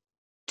to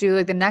do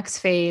like the next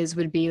phase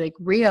would be like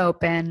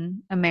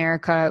reopen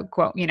America,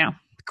 quote,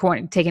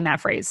 taking that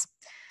phrase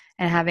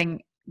and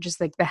having just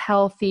like the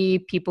healthy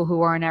people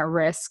who aren't at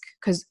risk.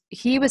 Because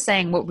he was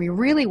saying what we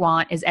really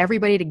want is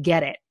everybody to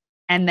get it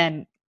and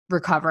then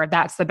recover.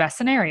 That's the best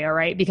scenario,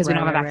 right? Because we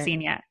don't have a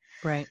vaccine yet.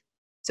 Right.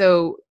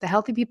 So the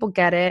healthy people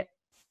get it.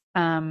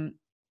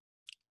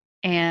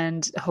 And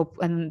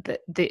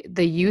the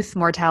youth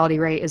mortality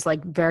rate is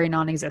like very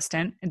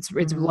non-existent. It's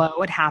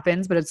low. It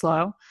happens, but it's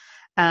low.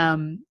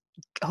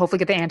 Hopefully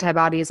get the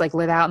antibodies, like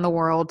live out in the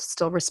world,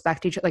 still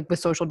respect each other, like with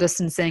social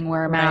distancing,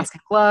 wear a mask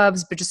and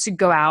gloves, but just to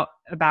go out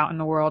about in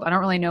the world. I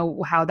don't really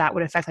know how that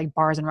would affect like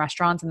bars and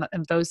restaurants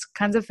and those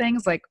kinds of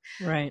things. Like,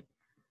 right.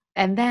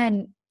 And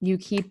then you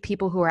keep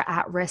people who are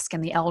at risk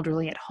and the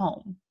elderly at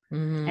home.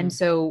 And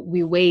so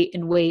we wait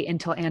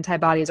until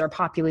antibodies are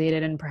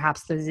populated and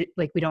perhaps we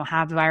don't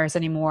have the virus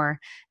anymore.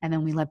 And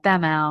then we let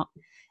them out.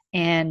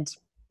 And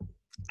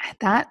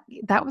that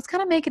was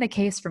kind of making a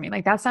case for me.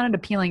 Like that sounded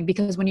appealing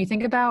because when you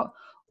think about,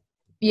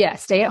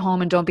 stay at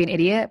home and don't be an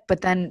idiot. But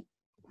then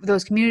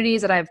those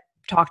communities that I've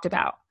talked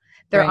about,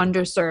 they're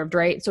underserved,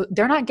 right? So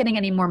they're not getting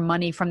any more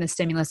money from the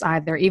stimulus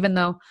either, even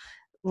though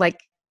like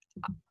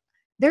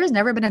there has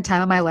never been a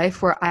time in my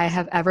life where I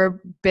have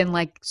ever been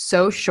like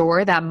so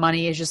sure that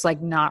money is just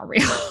like not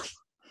real.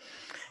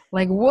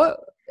 Like, what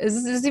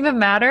does this even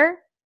matter?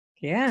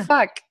 Yeah.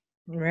 Fuck.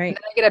 Right. And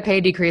then I get a pay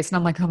decrease and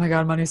I'm like, oh my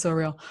God, money's so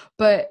real.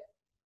 But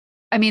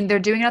I mean, they're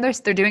doing another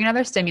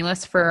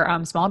stimulus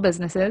for small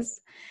businesses.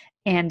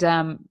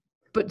 And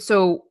but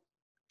so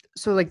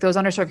like those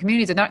underserved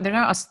communities, they're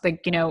not us,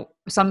 like, you know,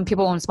 some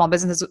people own small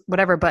businesses,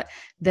 whatever, but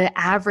the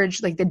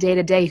average, like the day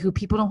to day, who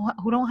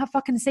don't have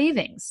fucking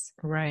savings.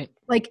 Right.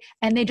 Like,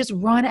 and they just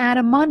run out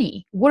of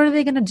money. What are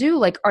they going to do?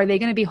 Like, are they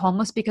going to be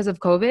homeless because of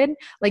COVID?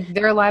 Like,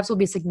 their lives will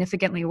be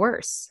significantly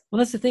worse. Well,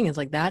 that's the thing, is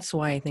like, that's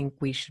why I think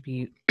we should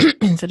be,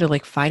 instead of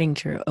like fighting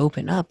to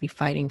open up, be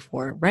fighting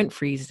for rent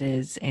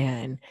freezes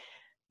and,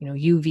 you know,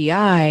 UVI.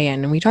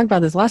 And we talked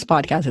about this last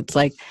podcast. It's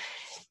like,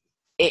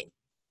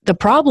 the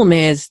problem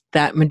is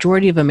that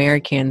majority of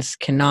Americans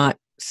cannot,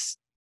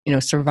 you know,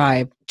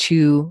 survive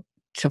 2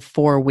 to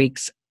 4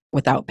 weeks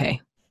without pay.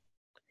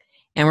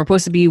 And we're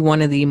supposed to be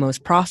one of the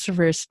most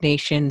prosperous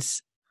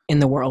nations in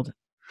the world.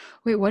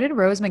 Wait, what did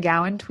Rose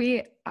McGowan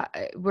tweet?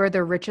 We're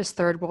the richest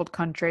third world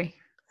country.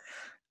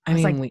 I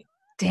mean, like,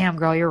 damn,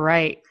 girl, you're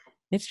right.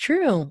 It's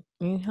true.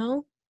 You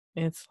know,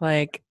 it's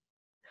like,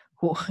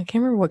 well, I can't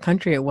remember what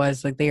country it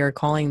was. Like, they are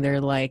calling their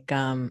like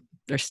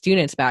their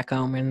students back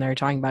home, and they're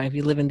talking about, if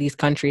you live in these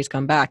countries,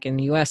 come back. And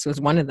the U.S.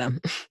 was one of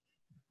them.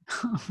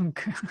 Oh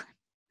God.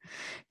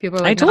 People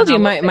are like, I told you,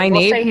 my we'll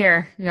neighbor, stay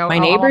here. You know, my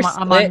neighbor's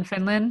I'm on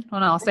Finland. Oh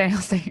no, I'll stay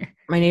here.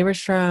 My neighbor's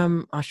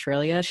from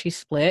Australia. She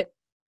split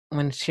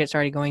when shit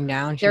started going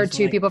down. There are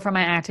two people from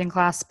my acting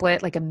class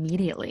split like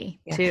immediately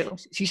too.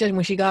 She said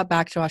when she got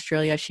back to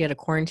Australia, she had a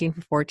quarantine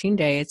for 14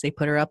 days. They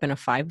put her up in a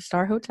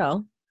 5-star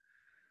hotel,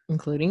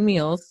 including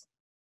meals,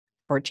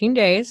 14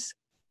 days,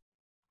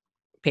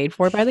 paid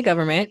for by the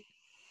government.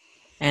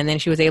 And then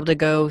she was able to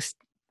go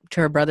to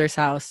her brother's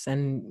house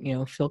and, you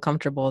know, feel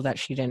comfortable that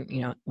she didn't,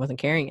 you know, wasn't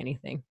carrying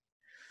anything.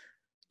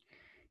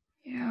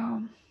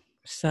 Yeah.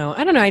 So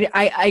I don't know.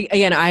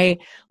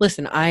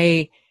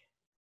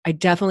 I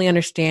definitely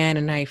understand,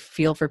 and I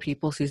feel for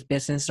people whose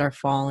businesses are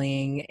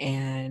falling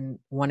and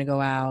want to go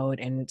out.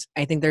 And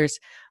I think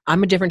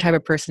I'm a different type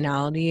of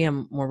personality.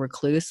 I'm more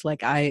recluse.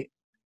 Like, I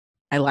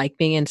like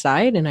being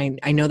inside, and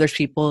I know there's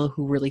people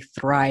who really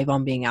thrive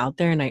on being out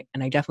there, and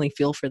I definitely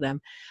feel for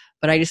them.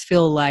 But I just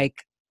feel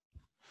like,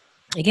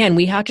 again,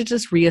 we have to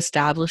just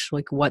reestablish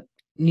like what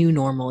new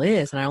normal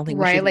is, and I don't think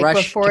we should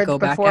rush to go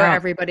back out. Before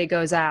everybody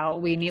goes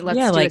out.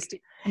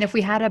 And if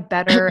we had a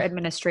better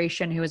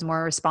administration who was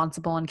more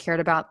responsible and cared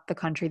about the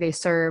country they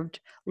served,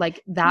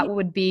 like that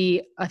would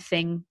be a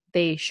thing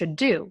they should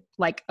do.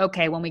 Like,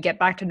 okay, when we get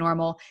back to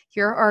normal,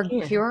 here are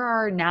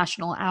our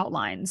national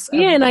outlines.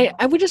 And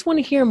I would just want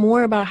to hear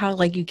more about how,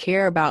 like, you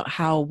care about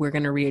how we're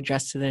going to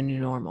readjust to the new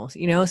normals,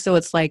 you know? So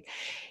it's like,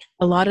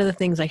 a lot of the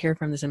things I hear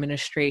from this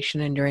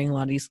administration and during a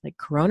lot of these like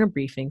Corona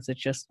briefings,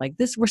 it's just like,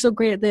 this, we're so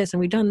great at this and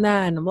we've done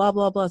that and blah,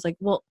 blah, blah. It's like,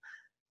 well,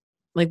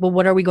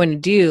 what are we going to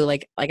do?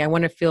 Like I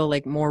want to feel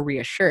like more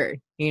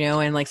reassured, you know?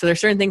 And like, so there's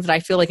certain things that I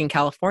feel like in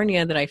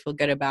California that I feel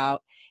good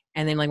about.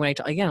 And then like when I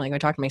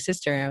talked to my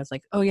sister, I was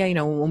like, oh yeah, you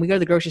know, when we go to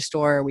the grocery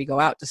store, we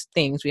go out to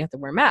things, we have to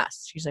wear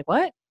masks. She's like,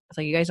 what? I was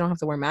like, you guys don't have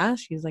to wear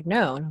masks? She's like,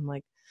 no. And I'm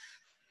like,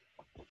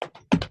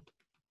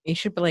 you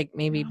should like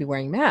maybe be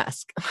wearing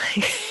masks.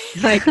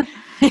 like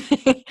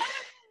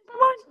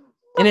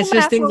and it's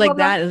just things like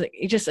that.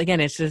 It just, again,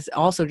 it's just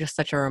also just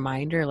such a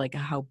reminder like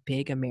how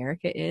big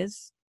America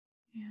is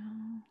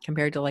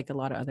compared to like a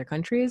lot of other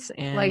countries.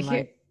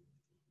 And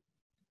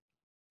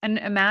and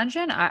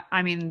imagine,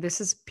 I mean, this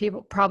is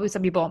probably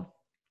some people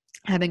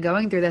have been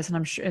going through this, and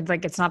I'm sure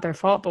like it's not their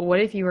fault, but what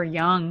if you were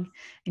young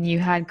and you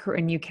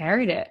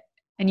carried it,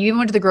 and you even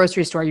went to the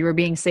grocery store, you were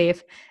being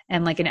safe,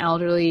 and like an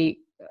elderly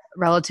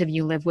relative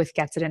you live with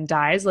gets it and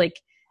dies? Like,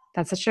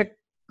 that's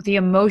the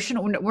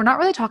emotional, we're not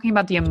really talking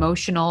about the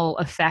emotional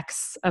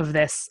effects of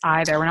this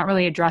either. We're not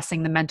really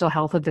addressing the mental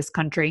health of this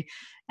country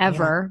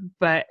ever,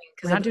 but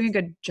we're not doing a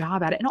good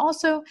job at it. And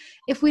also,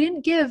 if we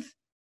didn't give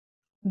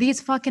these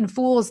fucking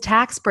fools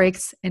tax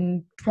breaks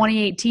in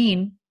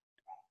 2018,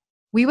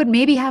 we would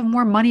maybe have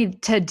more money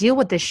to deal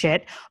with this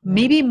shit.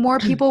 Maybe more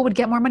people would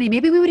get more money.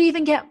 Maybe we would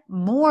even get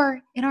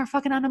more in our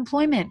fucking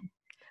unemployment.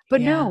 But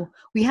no,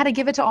 we had to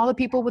give it to all the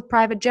people with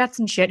private jets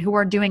and shit who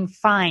are doing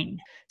fine.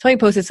 Somebody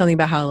posted something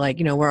about how, like,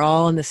 you know, we're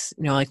all in this,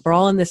 you know, like we're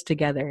all in this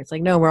together. It's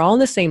like, no, we're all in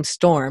the same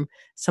storm.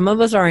 Some of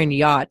us are in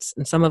yachts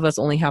and some of us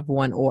only have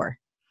one oar,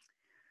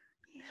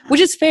 which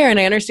is fair. And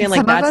I understand,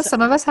 like,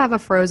 some of us have a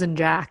frozen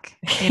Jack.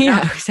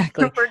 Yeah,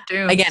 exactly. We're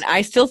doomed. Again,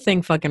 I still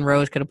think fucking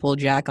Rose could have pulled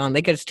Jack on.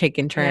 They could have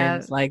taken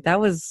turns. Yeah. Like, that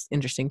was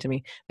interesting to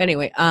me. But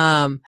anyway,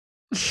 I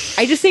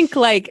just think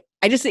like,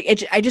 I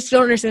just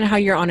don't understand how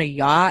you're on a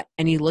yacht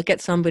and you look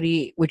at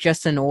somebody with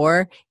just an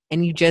oar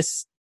and you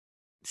just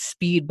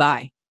speed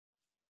by.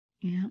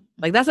 Yeah.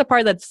 Like, that's the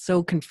part that's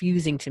so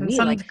confusing to me.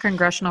 Some like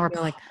congressional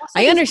report. Like,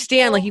 I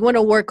understand, like, you want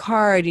to work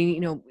hard and, you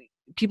know,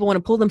 people want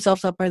to pull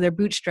themselves up by their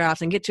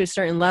bootstraps and get to a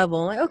certain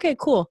level. Like, okay,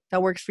 cool,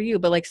 that works for you.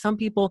 But like some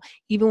people,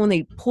 even when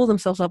they pull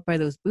themselves up by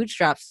those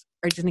bootstraps,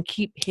 are just going to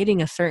keep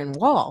hitting a certain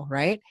wall,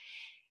 right?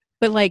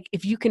 But like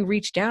if you can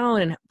reach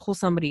down and pull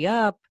somebody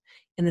up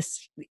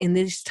in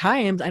these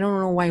times, I don't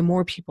know why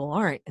more people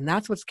aren't. And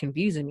that's what's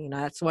confusing me. And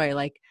that's why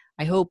like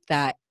I hope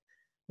that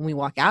when we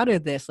walk out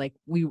of this, like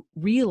we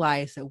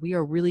realize that we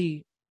are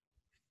really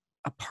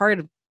a part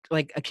of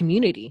like a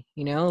community,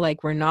 you know,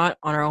 like we're not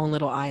on our own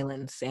little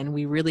islands, and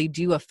we really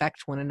do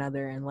affect one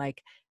another. And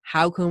like,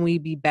 how can we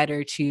be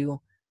better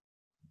to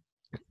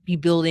be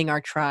building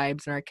our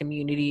tribes and our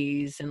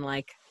communities? And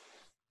like,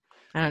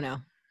 I don't know.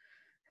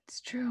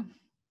 It's true.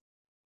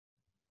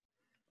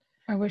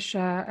 I wish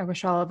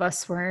all of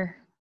us were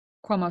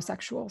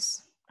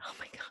Cuomo-sexuals. Oh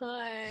my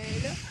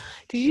God.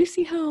 Did you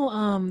see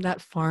how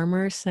that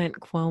farmer sent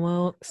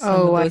Cuomo some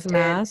of those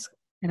masks?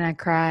 And I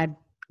cried.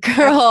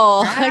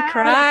 Girl, I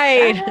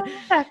cried.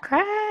 I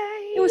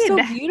cried. It was so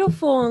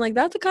beautiful. And like,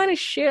 that's the kind of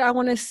shit I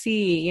want to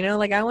see, you know,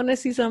 like I want to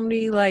see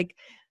somebody like,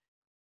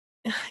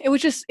 it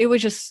was just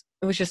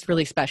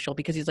really special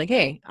because he's like,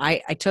 hey,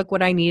 I took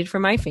what I needed for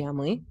my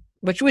family,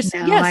 which was,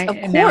 of course.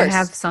 Now I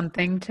have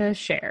something to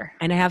share.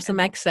 And I have some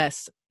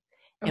excess.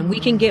 And we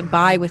can get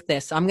by with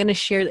this. So I'm going to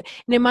share. And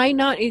it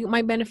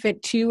might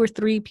benefit 2 or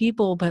 3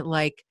 people, but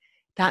like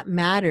that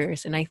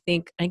matters. And I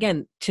think,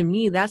 again, to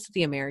me, that's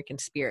the American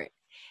spirit.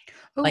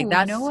 Ooh, like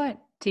that's, you know what,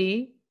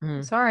 T?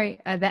 Sorry.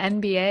 The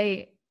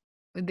NBA,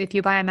 if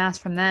you buy a mask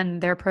from them,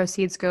 their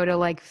proceeds go to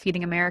like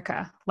Feeding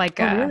America, like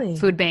really?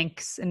 Food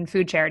banks and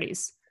food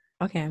charities.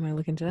 Okay. I might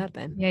look into that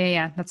then.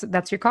 Yeah.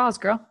 That's your cause,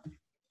 girl.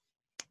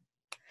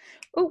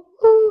 Ooh.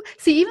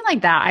 See, even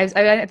like that,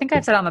 I think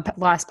I've said on the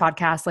last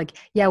podcast, like,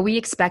 yeah, we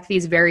expect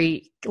these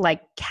very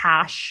like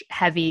cash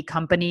heavy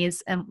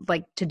companies and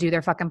like to do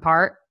their fucking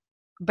part,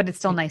 but it's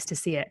still nice to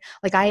see it.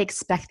 Like I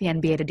expect the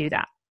NBA to do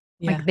that.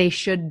 Yeah. Like they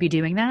should be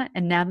doing that.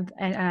 And now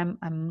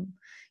I'm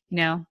you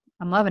know,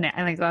 I'm loving it.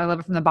 I love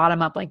it from the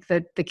bottom up, like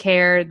the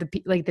care,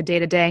 like the day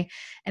to day.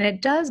 And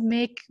it does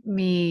make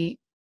me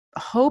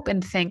hope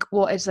and think,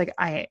 well, it's like,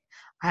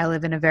 I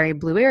live in a very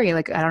blue area.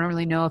 Like, I don't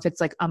really know if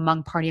it's like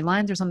among party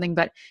lines or something,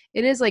 but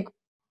it is like,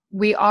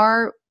 we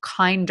are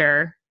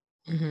kinder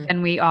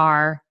than we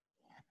are,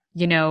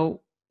 you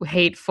know,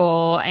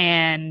 hateful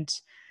and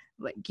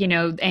like, you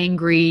know,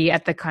 angry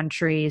at the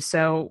country.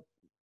 So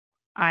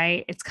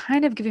it's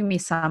kind of giving me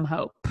some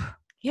hope.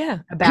 Yeah.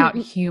 About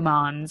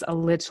humans a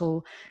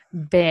little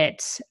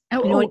bit.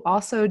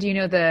 Also, do you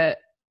know that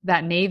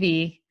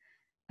Navy,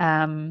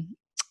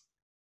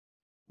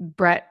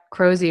 Brett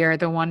Crozier,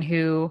 the one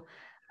who,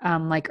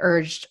 like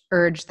urged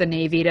the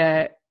Navy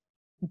to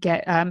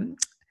get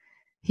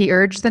he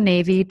urged the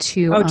Navy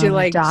to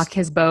like dock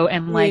his boat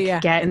and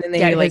get and then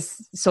get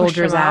his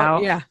soldiers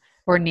out. Yeah.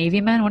 Or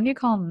Navy men. What do you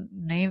call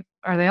them?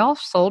 Are they all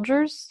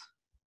soldiers?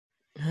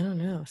 I don't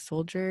know.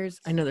 Soldiers.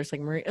 I know there's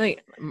like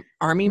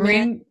army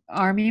men,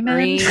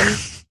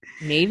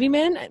 Navy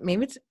men.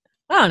 Maybe it's,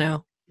 I don't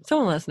know.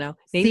 Someone let us know.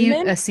 Navy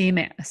men? A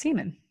seaman.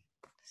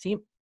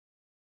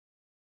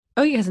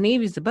 Oh, yes.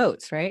 Navy's the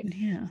boats, right?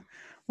 Yeah.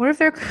 What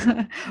if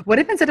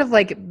instead of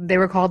like they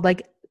were called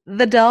like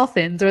the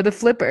Dolphins or the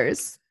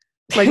Flippers,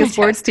 like a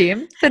sports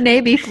team, the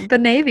Navy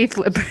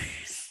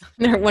Flippers?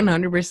 They're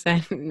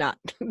 100% not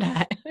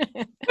that.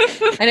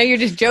 I know you're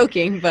just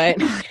joking, but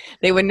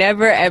they would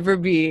never ever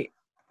be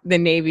the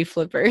Navy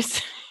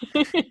Flippers.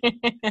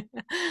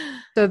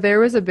 So there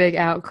was a big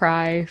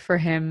outcry for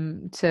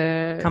him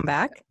to come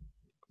back.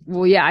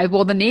 Well, yeah.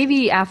 The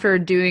Navy, after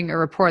doing a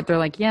report, they're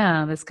like,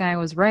 yeah, this guy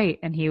was right.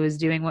 And he was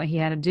doing what he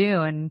had to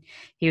do. And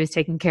he was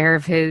taking care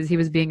of he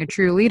was being a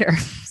true leader.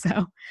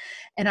 So,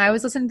 and I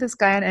was listening to this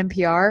guy on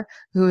NPR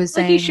who was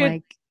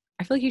saying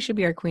I feel like he should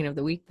be our Queen of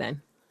the Week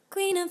then.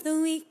 Queen of the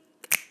Week.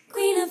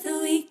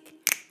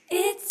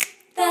 It's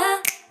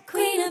the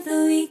Queen of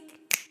the Week.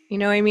 You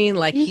know what I mean?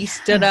 Like he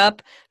stood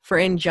up for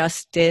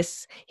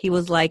injustice. He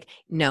was like,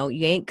 no,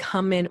 you ain't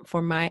coming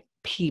for my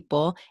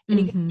people, and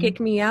he can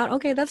kick me out.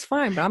 Okay, that's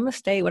fine, but I'm gonna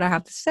say what I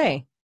have to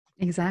say.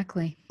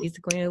 Exactly. He's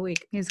the Queen of the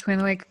Week.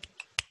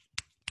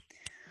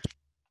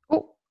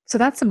 Oh, so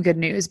that's some good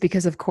news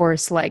because, of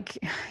course, like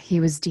he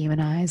was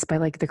demonized by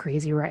like the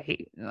crazy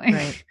right.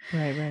 Right.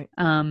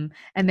 And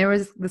there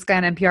was this guy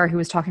on NPR who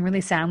was talking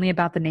really soundly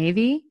about the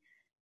Navy,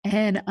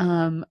 and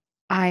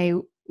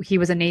he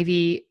was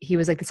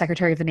like the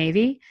Secretary of the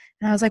Navy,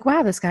 and I was like,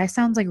 wow, this guy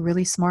sounds like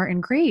really smart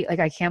and great. Like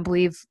I can't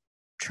believe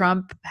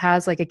Trump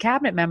has like a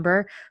cabinet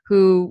member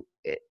who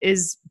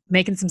is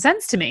making some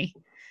sense to me.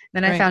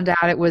 Then I found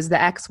out it was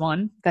the ex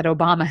one that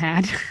Obama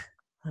had,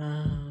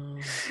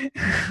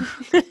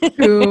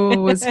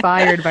 who was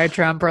fired by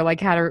Trump or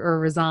like or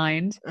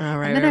resigned.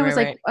 And then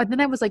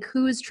I was like,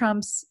 who's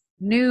Trump's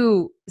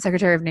new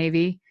Secretary of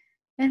Navy?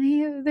 And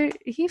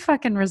he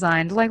fucking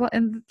resigned like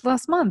in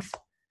last month.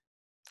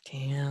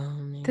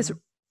 Damn.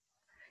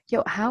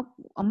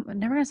 I'm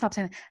never gonna stop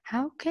saying that.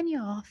 How can you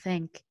all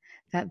think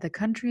that the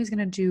country is going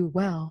to do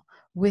well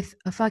with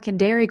a fucking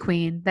Dairy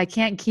Queen that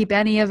can't keep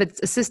any of its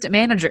assistant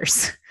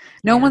managers?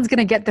 No one's going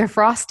to get their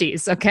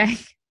Frosties, okay?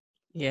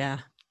 Yeah.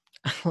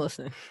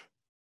 Listen.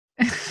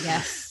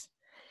 Yes.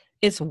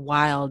 It's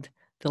wild,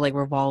 the like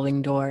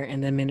revolving door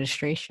in the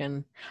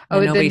administration. Oh,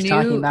 And nobody's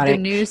talking about the it.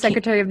 new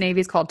Secretary of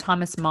Navy is called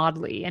Thomas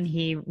Maudley, and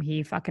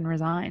he fucking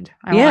resigned.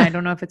 Yeah. I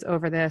don't know if it's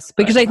over this,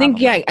 Because but I think,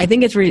 probably. I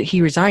think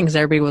he resigned because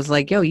everybody was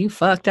like, yo, you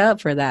fucked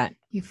up for that.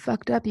 You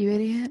fucked up, you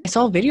idiot. I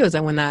saw videos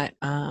of when that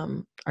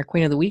our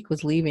Queen of the Week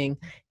was leaving,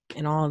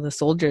 and all of the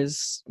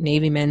soldiers,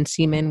 Navy men,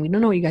 seamen, we don't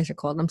know what you guys are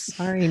called. I'm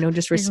sorry, no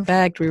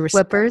disrespect. We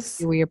respect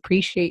Flippers. you, we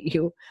appreciate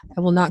you.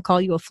 I will not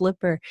call you a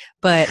flipper.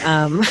 But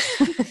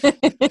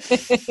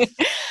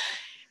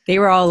they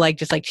were all like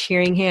just like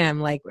cheering him,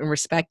 like and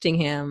respecting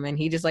him, and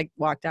he just like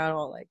walked out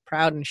all like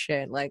proud and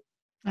shit. Like,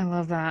 I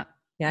love that.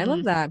 yeah, I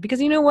love that,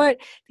 because you know what?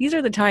 These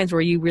are the times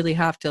where you really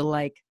have to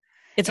like.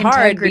 It's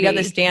Integrity. hard, but you have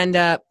to stand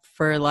up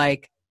for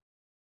like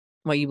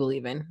what you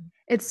believe in.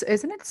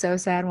 Isn't it so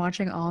sad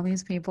watching all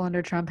these people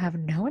under Trump have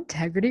no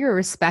integrity or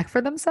respect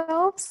for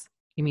themselves?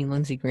 You mean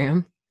Lindsey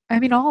Graham? I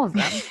mean, all of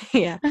them.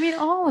 Yeah. I mean,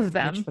 all of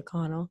them. Mitch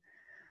McConnell.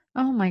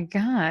 Oh my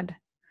God.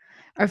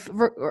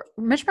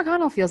 Mitch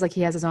McConnell feels like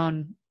he has his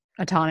own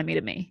autonomy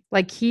to me.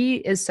 Like he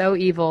is so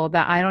evil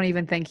that I don't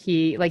even think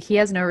he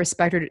has no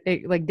respect or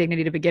like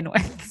dignity to begin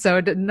with. So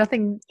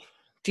nothing.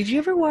 Did you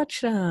ever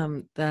watch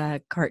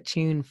the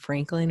cartoon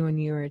Franklin when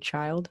you were a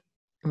child?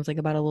 It was like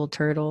about a little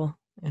turtle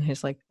and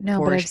his like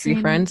forestry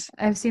friends.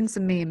 I've seen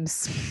some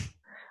memes.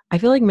 I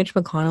feel like Mitch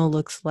McConnell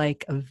looks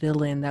like a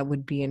villain that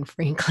would be in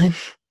Franklin.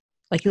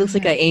 Like he looks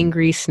like an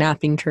angry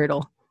snapping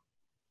turtle.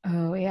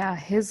 Oh yeah,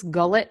 his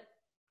gullet.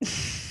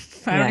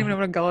 I don't even know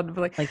what a gullet would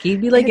be like. Like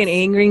he'd be like an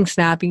angry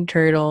snapping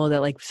turtle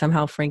that like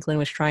somehow Franklin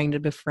was trying to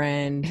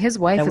befriend. His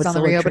wife is on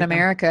the Reopen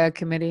America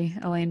committee,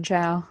 Elaine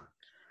Chao.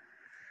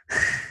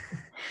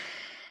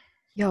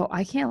 Yo,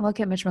 I can't look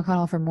at Mitch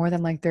McConnell for more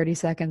than like 30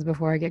 seconds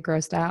before I get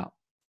grossed out.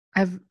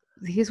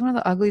 He's one of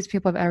the ugliest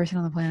people I've ever seen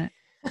on the planet.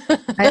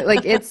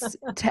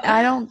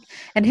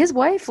 And his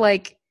wife,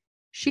 like,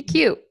 she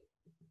cute.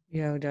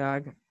 Yo,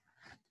 dog.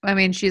 I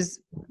mean, she's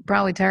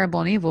probably terrible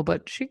and evil,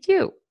 but she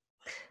cute.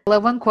 I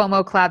love when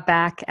Cuomo clapped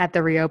back at the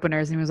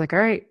reopeners and he was like, all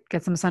right,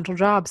 get some essential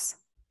jobs.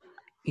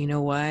 You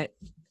know what?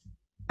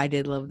 I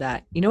did love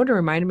that. You know what it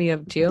reminded me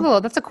of too? Oh,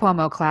 that's a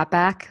Cuomo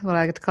clapback, what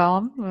I get to call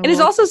him. And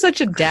he's also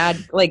such a dad.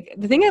 Like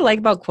the thing I like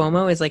about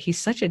Cuomo is like he's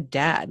such a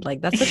dad.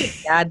 Like that's such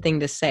a dad thing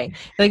to say.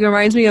 Like it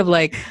reminds me of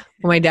like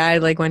when my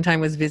dad like one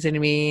time was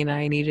visiting me and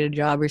I needed a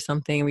job or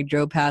something, and we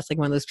drove past like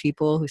one of those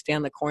people who stand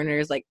on the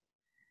corners like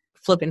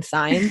flipping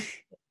signs.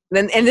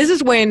 And this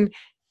is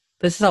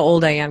how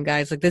old I am,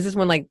 guys. Like this is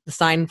when like the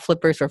sign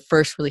flippers were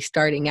first really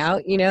starting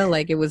out, you know,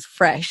 like it was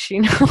fresh,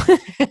 you know.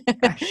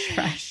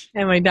 fresh.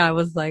 And my dad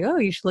was like, "Oh,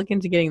 you should look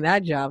into getting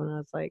that job." And I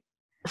was like,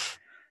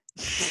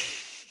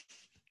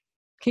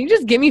 "Can you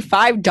just give me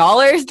 $5,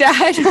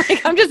 Dad?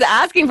 Like I'm just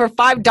asking for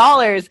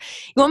 $5.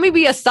 You want me to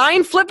be a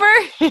sign flipper?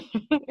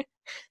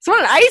 It's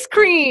want ice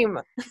cream."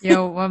 You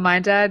know, when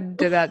my dad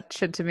did that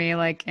shit to me,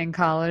 like in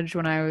college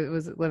when I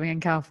was living in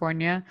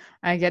California,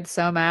 I get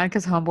so mad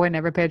because homeboy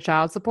never paid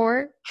child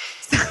support.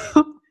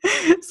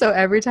 So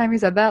every time he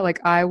said that,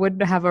 like I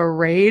would have a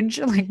rage,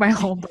 like my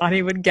whole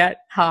body would get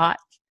hot.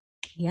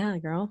 Yeah,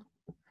 girl.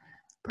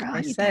 Bro,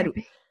 like I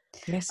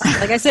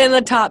said in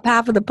the top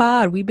half of the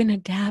pod, we've been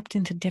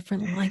adapting to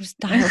different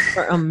lifestyles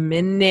for a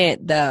minute,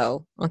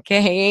 though. Okay,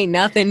 ain't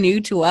nothing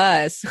new to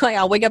us. Like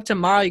I'll wake up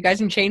tomorrow, you guys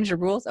can change the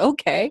rules.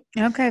 Okay,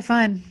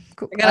 fine.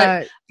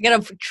 I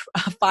got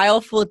a file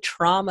full of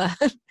trauma.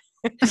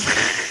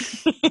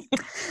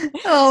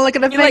 Oh, look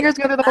at the fingers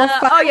go through the whole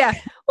file. Oh yeah.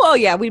 Well,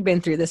 yeah, we've been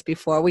through this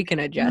before. We can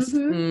adjust.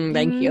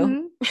 Thank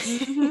you.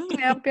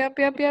 Yep.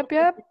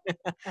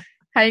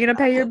 How are you gonna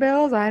pay your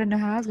bills? I didn't know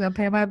how I was gonna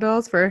pay my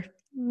bills for.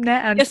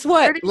 Guess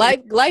what?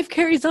 Life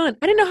carries on.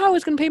 I didn't know how I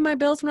was gonna pay my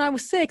bills when I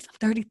was 6. I'm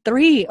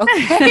 33.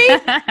 Okay,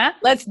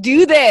 let's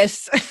do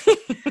this.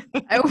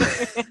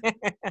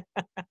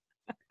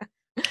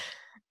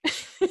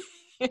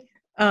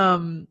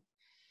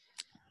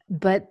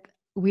 But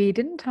we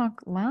didn't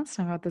talk last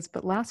time about this.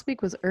 But last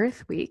week was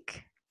Earth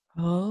Week.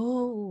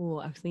 Oh,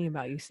 I was thinking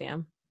about you,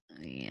 Sam.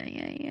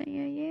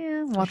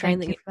 Yeah. Well,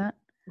 thank you for that.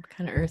 What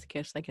kind of Earth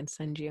gifts I can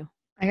send you?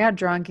 I got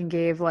drunk and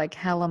gave like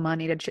hella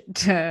money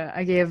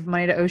I gave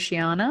money to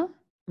Oceana.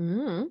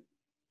 And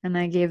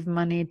I gave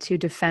money to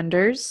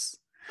Defenders.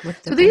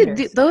 So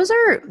those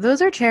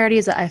are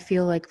charities that I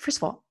feel like, first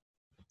of all,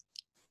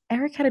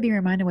 Eric had to be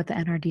reminded what the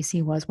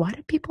NRDC was. Why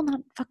do people not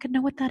fucking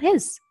know what that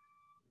is?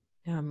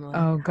 Yeah, I'm like,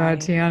 oh God,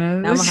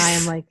 Tiana. Now I'm high.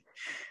 I'm like,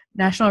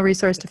 National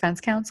Resource Defense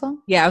Council.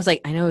 Yeah, I was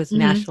like, I know it's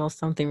National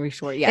something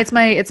resource. Yeah, it's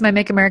my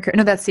Make America.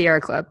 No, that's Sierra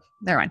Club.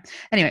 Never mind.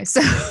 Anyway, so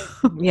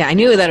yeah, I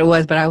knew that it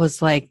was, but I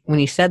was like, when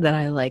he said that,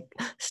 I like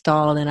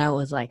stalled and I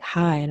was like,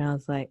 hi, and I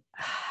was like.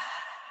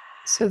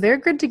 So they're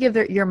good to give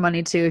your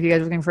money to if you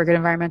guys are looking for good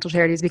environmental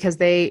charities, because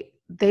they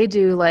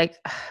do like,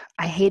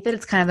 I hate that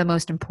it's kind of the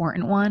most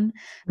important one,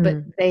 but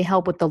they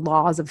help with the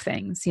laws of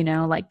things, you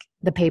know, like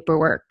the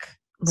paperwork.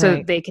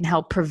 So they can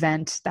help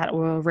prevent that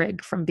oil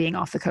rig from being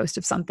off the coast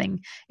of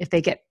something if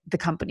they get the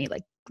company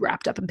like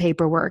wrapped up in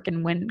paperwork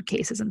and win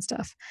cases and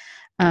stuff.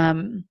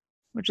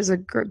 which is a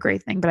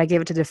great thing. But I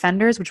gave it to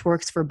Defenders, which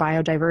works for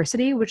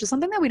biodiversity, which is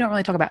something that we don't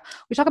really talk about.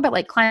 We talk about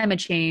like climate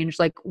change,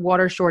 like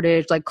water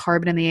shortage, like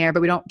carbon in the air,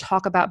 but we don't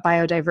talk about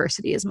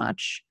biodiversity as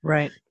much.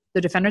 Right.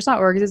 So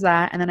Defenders.org is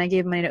that. And then I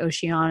gave money to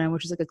Oceana,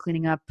 which is like a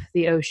cleaning up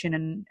the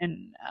ocean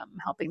and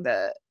helping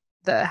the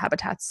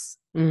habitats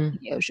in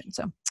the ocean.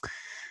 So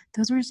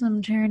those were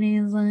some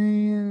charities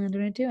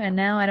I do. And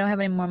now I don't have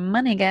any more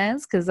money,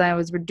 guys, because I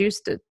was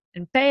reduced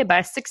in pay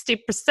by 60%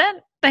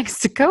 thanks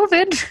to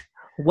COVID.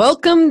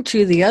 Welcome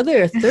to the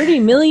other 30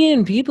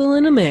 million people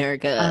in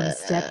America.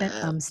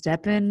 I'm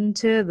stepping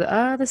to the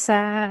other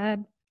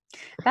side.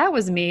 That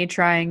was me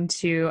trying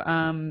to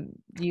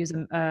use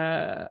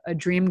a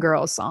Dream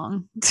Girls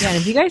song. Yeah, and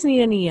if you guys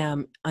need any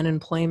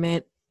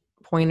unemployment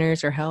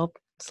pointers or help,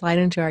 slide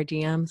into our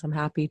DMs. I'm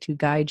happy to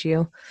guide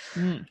you.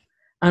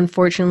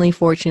 Unfortunately,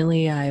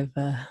 fortunately, I'm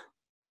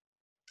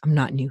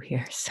not new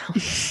here, so.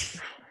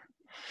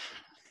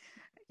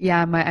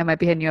 Yeah, I might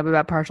be hitting you up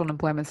about partial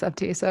unemployment stuff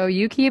too. So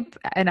you keep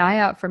an eye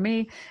out for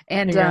me.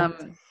 And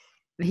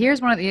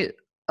here's one of the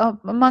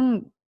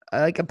among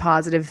like a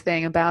positive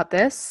thing about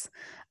this,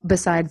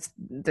 besides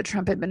the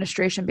Trump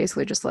administration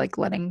basically just like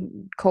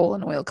letting coal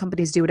and oil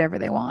companies do whatever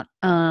they want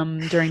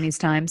during these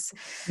times.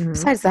 Mm-hmm.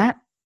 Besides that,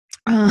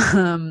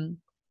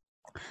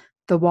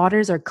 the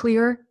waters are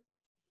clear.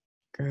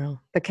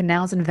 Girl, the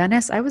canals in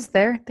Venice, I was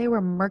there. They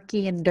were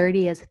murky and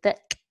dirty as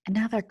thick, and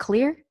now they're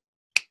clear.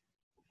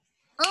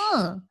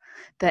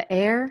 The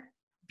air,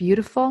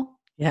 beautiful.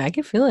 Yeah, I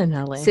can feel it in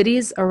LA.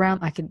 Cities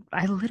around,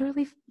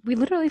 we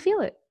literally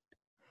feel it.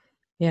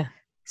 Yeah.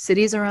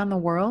 Cities around the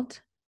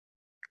world,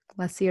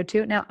 less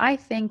CO2. Now, I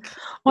think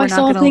I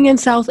saw a thing in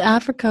South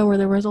Africa where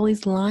there was all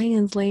these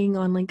lions laying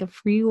on like a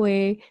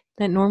freeway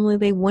that normally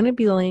they wouldn't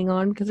be laying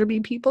on because there'd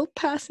be people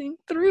passing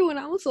through. And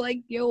I was like,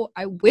 yo,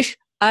 I wish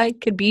I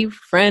could be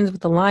friends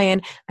with a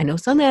lion. I know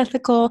it's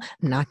unethical.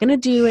 I'm not going to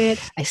do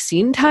it. I've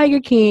seen Tiger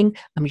King.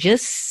 I'm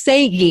just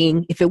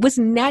saying, if it was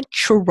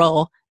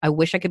natural, I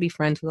wish I could be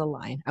friends with a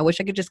lion. I wish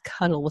I could just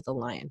cuddle with a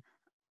lion.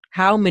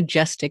 How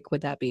majestic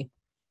would that be?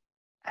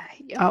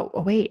 Oh,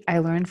 wait. I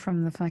learned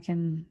from the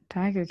fucking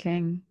Tiger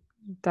King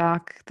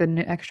doc, the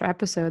new extra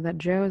episode, that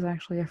Joe is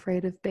actually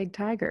afraid of big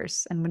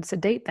tigers and would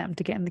sedate them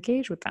to get in the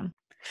cage with them.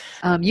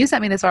 You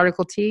sent me this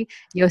article, T.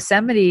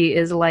 Yosemite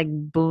is like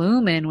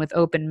blooming with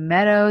open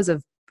meadows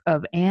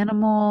of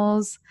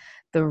animals.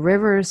 The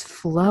river's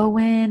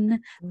flowing.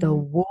 The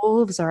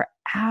wolves are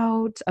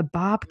out. A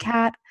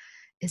bobcat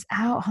is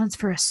out, hunts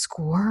for a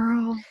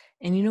squirrel.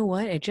 And you know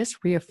what? It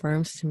just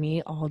reaffirms to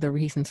me all the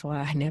reasons why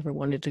I never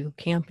wanted to go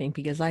camping,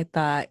 because I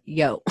thought,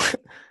 yo,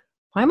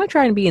 why am I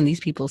trying to be in these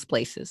people's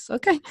places?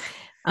 Okay.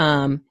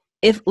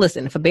 If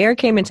a bear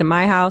came into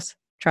my house,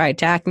 try to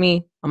attack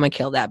me, I'm going to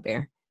kill that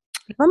bear.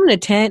 If I'm in a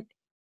tent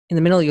in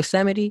the middle of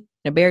Yosemite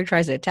and a bear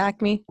tries to attack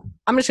me,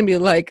 I'm just going to be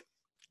like,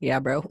 yeah,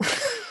 bro.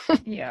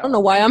 Yeah. I don't know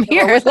why I'm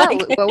here.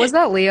 What was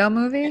that Leo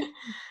movie?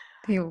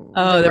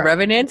 The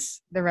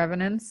Revenants? The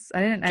Revenants.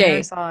 I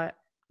never saw it.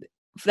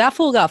 That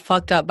fool got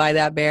fucked up by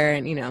that bear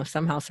and,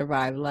 somehow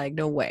survived. Like,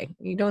 no way.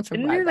 You don't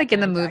survive. Didn't he, like, in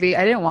the movie,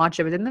 I didn't watch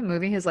it, but in the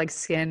movie, his, like,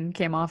 skin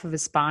came off of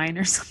his spine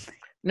or something?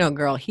 No,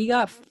 girl. He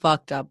got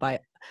fucked up by...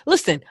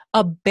 Listen,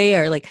 a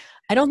bear, like,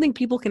 I don't think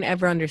people can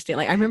ever understand.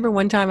 Like, I remember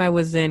one time I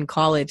was in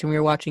college and we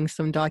were watching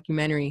some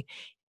documentary,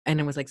 and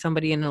it was like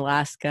somebody in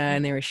Alaska,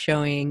 and they were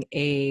showing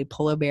a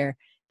polar bear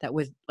that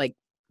was like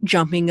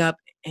jumping up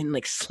and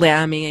like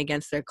slamming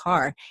against their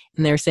car.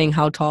 And they were saying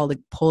how tall the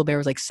polar bear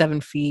was, like 7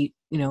 feet,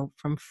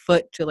 from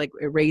foot to like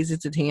it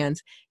raises its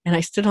hands. And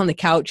I stood on the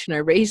couch and I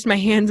raised my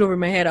hands over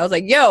my head. I was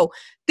like, yo,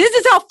 this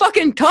is how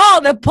fucking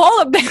tall the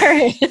polar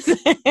bear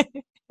is.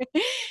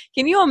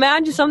 Can you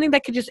imagine something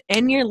that could just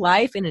end your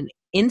life in an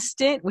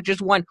instant with just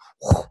one,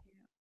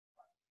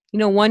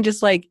 one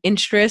just like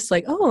interest,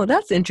 like, oh,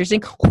 that's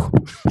interesting.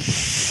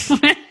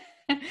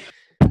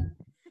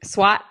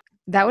 SWAT.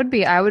 That would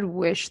be, I would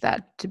wish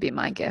that to be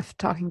my gift,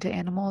 talking to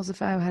animals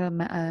if I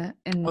had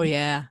oh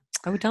yeah.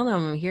 I would tell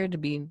them I'm here to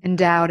be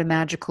endowed a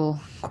magical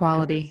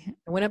quality.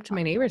 I went up to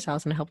my neighbor's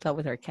house and helped out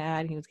with her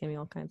cat. He was giving me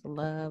all kinds of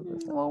love.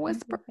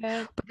 Whisper.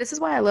 But this is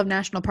why I love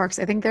national parks.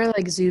 I think they're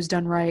like zoos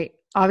done right.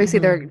 Obviously,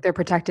 they're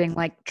protecting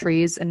like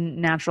trees and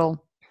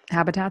natural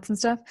habitats and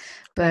stuff.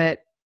 But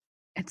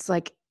it's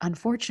like,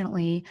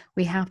 unfortunately,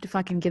 we have to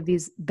fucking give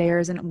these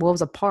bears and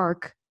wolves a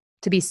park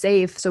to be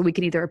safe, so we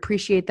can either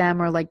appreciate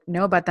them or like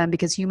know about them,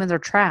 because humans are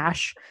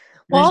trash.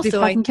 Well, also, be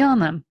fucking killing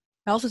them.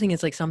 I also think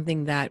it's like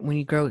something that when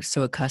you grow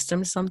so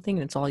accustomed to something,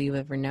 it's all you've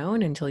ever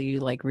known until you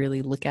like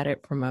really look at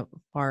it from a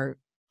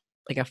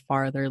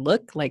farther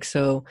look. Like,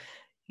 so,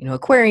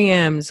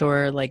 aquariums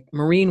or like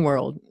Marine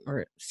World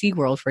or Sea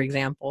World, for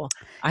example.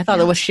 I thought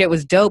that shit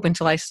was dope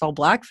until I saw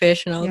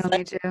Blackfish, and I was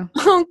like, me too.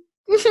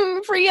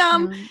 Oh, for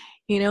yum.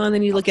 And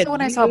then you look at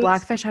when I saw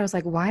Blackfish, I was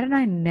like, why did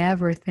I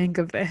never think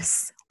of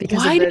this?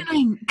 Because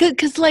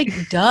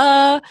like,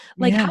 duh.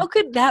 Like, how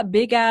could that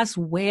big ass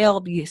whale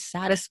be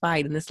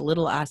satisfied in this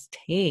little ass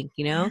tank,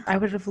 I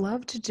would have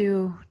loved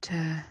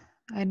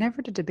I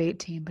never did debate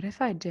team, but if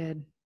I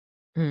did,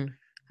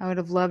 I would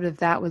have loved if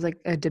that was like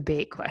a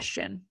debate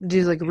question.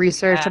 Do like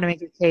research, Yeah. trying to make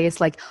your case.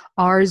 Like,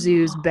 are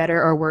zoos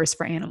better or worse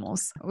for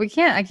animals? We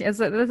can't.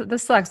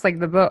 This sucks. Like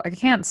the boat. I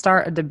can't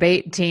start a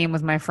debate team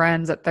with my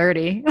friends at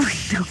 30. Like,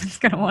 no one's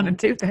gonna want to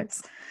do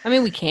this. I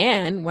mean, we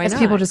can. Why As not?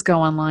 people just go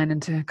online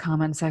into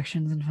comment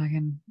sections and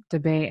fucking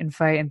debate and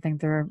fight and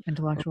think they're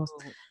intellectuals.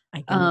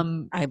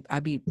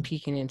 I'd be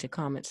peeking into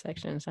comment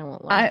sections. I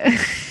won't lie.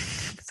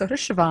 So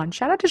does Siobhan.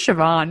 Shout out to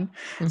Siobhan.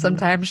 Mhm.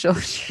 Sometimes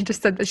she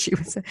just said that she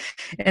was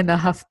in the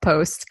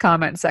HuffPost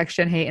comment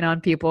section hating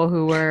on people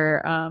who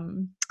were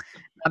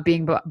not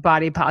being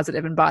body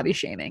positive and body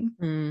shaming.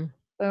 Mm.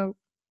 So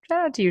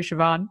shout out to you,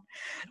 Siobhan.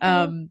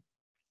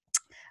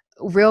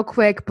 Real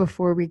quick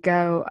before we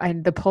go,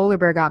 the polar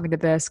bear got me to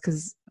this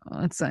because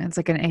it's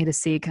like an A to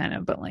C kind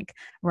of, but like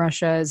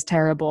Russia is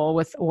terrible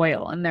with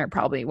oil, and they're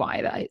probably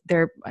why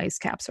their ice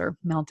caps are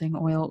melting.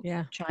 Oil,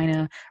 Yeah.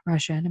 China,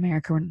 Russia, and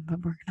America. But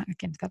we're not going to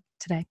get into that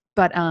today.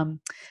 But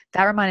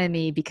that reminded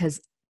me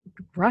because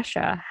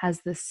Russia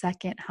has the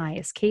second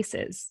highest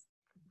cases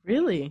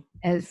Really?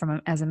 as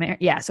America.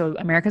 Yeah, so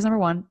America's number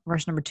one,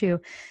 Russia number two,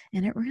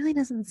 and it really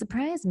doesn't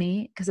surprise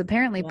me because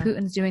apparently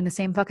Putin's doing the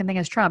same fucking thing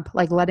as Trump,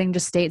 like letting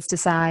just states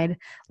decide,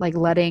 like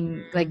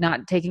letting like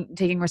not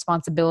taking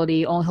responsibility.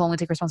 He'll only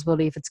take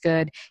responsibility if it's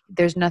good.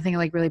 There's nothing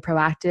like really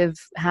proactive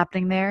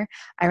happening there.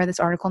 I read this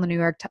article in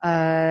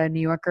the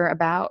New Yorker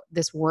about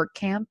this work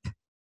camp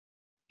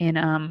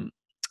in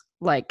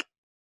like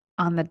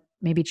on the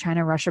maybe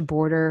China-Russia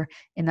border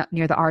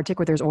near the Arctic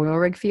where there's oil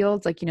rig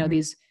fields, like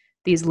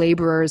these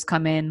laborers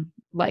come in,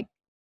 like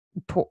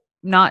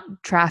not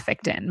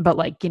trafficked in, but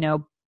like,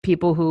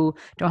 people who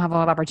don't have a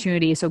lot of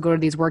opportunity. So go to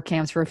these work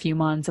camps for a few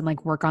months and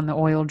like work on the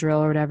oil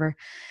drill or whatever,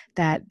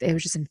 that it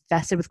was just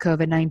infested with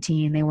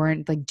COVID-19. They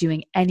weren't like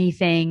doing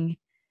anything.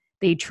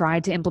 They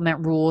tried to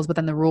implement rules, but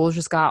then the rules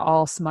just got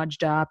all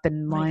smudged up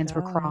and lines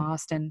were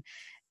crossed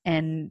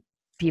and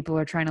people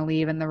are trying to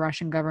leave, and the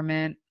Russian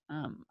government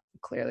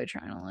clearly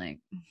trying to like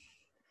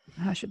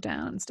hush it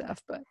down and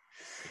stuff. But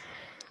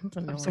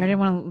I'm sorry, I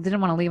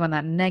didn't want to leave on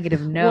that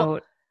negative note.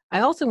 Well, I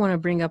also want to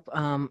bring up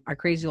our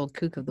crazy old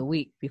kook of the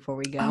week before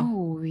we go.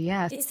 Oh,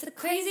 yes. It's the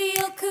crazy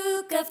old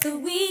kook of the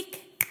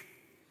week.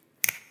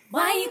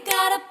 Why you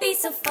gotta be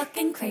so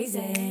fucking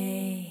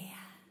crazy?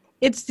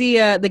 It's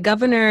the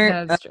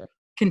governor That's of true.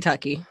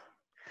 Kentucky,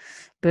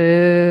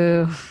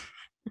 Boo.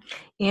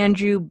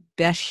 Andrew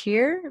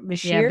Beshear.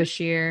 Yeah,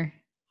 Bashir.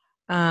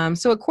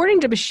 So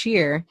according to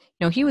Bashir,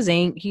 he was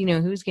he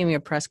was giving a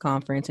press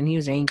conference and he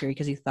was angry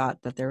because he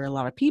thought that there were a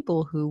lot of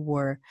people who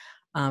were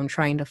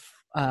trying to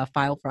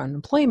file for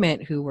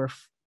unemployment who were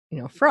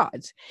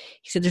frauds.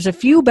 He said there's a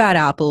few bad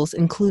apples,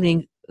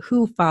 including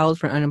who filed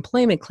for an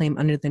unemployment claim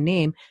under the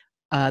name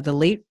the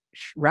late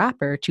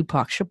rapper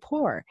Tupac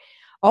Shakur,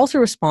 also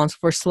responsible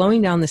for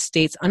slowing down the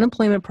state's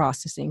unemployment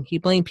processing. He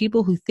blamed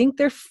people who think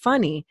they're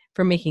funny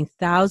for making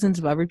thousands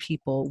of other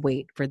people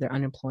wait for their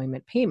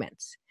unemployment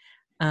payments.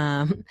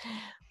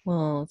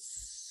 Well,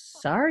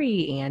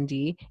 sorry,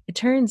 Andy. It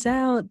turns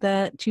out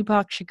that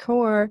Tupac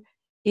Shakur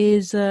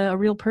is a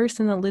real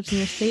person that lives in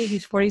the state.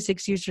 He's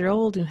 46 years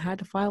old and had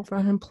to file for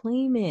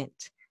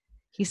unemployment.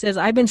 He says,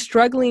 I've been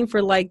struggling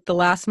for like the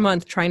last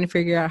month trying to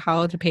figure out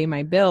how to pay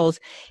my bills.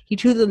 He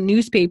told the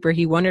newspaper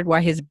he wondered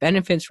why his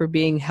benefits were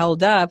being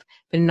held up,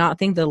 but did not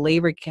think the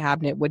labor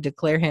cabinet would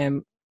declare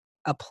him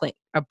a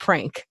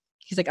prank.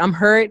 He's like, I'm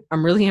hurt,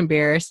 I'm really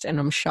embarrassed, and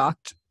I'm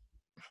shocked.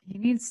 He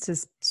needs to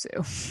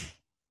sue.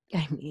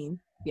 I mean,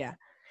 yeah.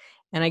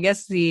 And I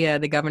guess the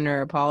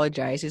governor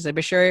apologized. He said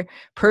Bashir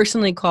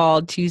personally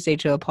called Tuesday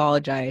to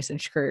apologize, and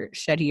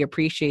said he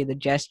appreciated the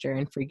gesture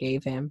and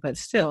forgave him. But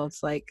still,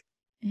 it's like,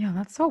 yeah,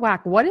 that's so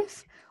whack. I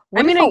guess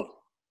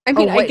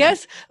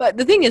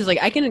the thing is, like,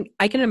 I can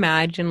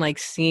imagine like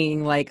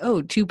seeing like,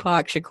 oh,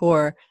 Tupac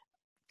Shakur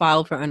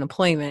filed for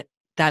unemployment.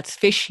 That's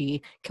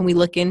fishy. Can we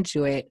look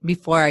into it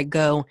before I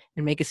go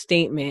and make a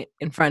statement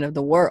in front of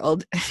the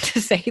world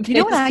to say this? You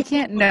know what? I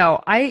can't know.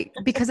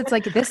 Because it's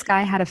like this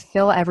guy had to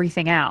fill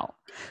everything out.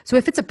 So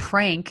if it's a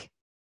prank,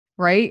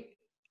 right?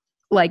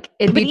 Like,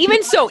 even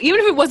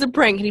if it was a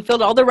prank and he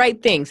filled all the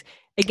right things,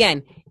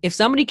 again, if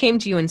somebody came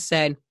to you and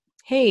said,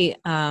 hey,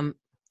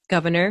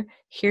 governor,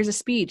 here's a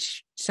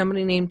speech.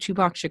 Somebody named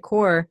Tupac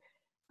Shakur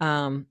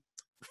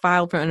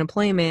filed for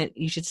unemployment,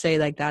 you should say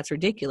like that's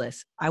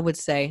ridiculous. I would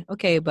say,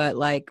 okay, but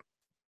like,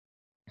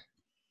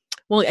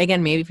 well,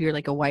 again, maybe if you're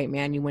like a white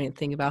man, you wouldn't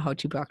think about how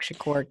Tupac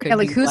Shakur could. Yeah,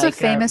 like who's like a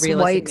famous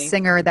white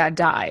singer that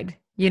died?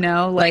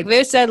 Like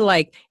they said,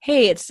 like,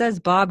 hey, it says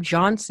Bob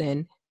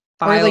Johnson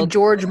filed, or like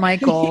George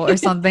Michael or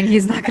something.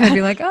 He's not going to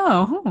be like,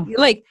 oh,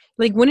 like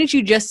wouldn't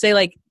you just say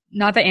like?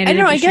 Not that Andy.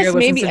 I guess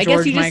maybe. I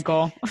guess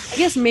Michael. I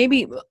guess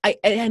maybe.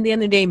 At the end of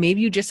the day,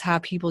 maybe you just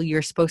have people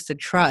you're supposed to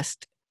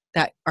trust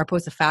that are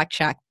supposed to fact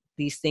check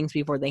these things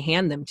before they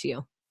hand them to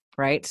you,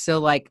 right? So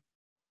like,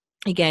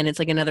 again, it's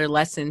like another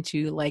lesson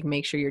to like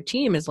make sure your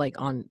team is like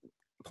on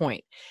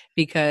point,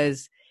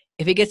 because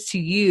if it gets to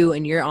you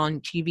and you're on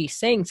TV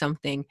saying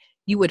something,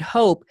 you would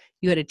hope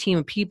you had a team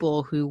of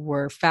people who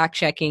were fact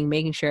checking,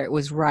 making sure it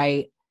was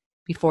right,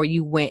 before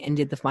you went and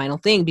did the final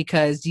thing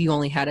because you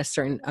only had a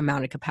certain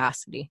amount of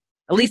capacity.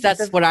 At least But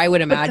that's what I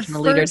would imagine a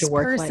leader to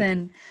work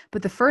like.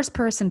 But the first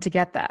person to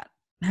get that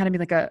had to be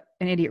like an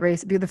idiot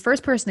race. The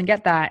first person to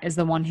get that is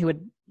the one who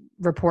would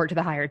report to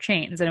the higher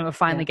chains, and it would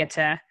finally get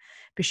to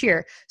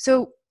Bashir.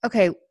 So,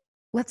 okay,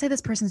 let's say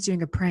this person's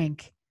doing a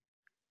prank.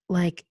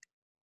 Like,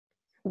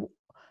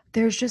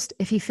 there's just,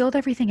 if he filled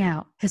everything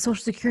out, his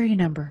social security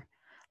number,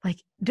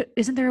 like,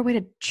 isn't there a way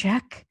to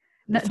check?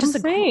 That's Just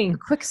what I'm saying. a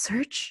quick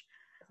search.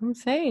 I'm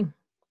saying.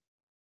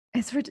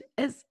 It's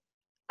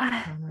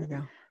Oh my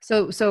God.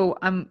 So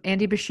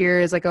Andy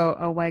Bashir is like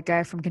a white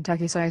guy from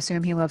Kentucky, so I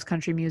assume he loves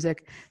country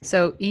music.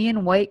 So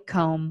Ian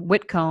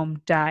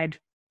Whitcomb died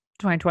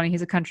 2020.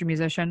 He's a country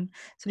musician.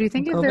 So do you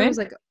think if there was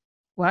like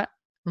what?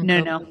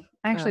 No.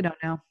 I actually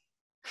don't know.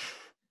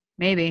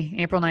 Maybe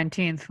April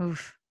 19th.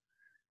 Oof.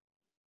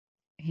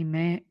 He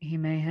may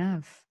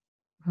have.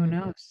 Who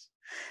knows?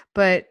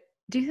 But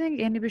do you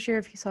think Andy Bashir,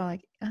 if he saw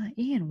like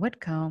Ian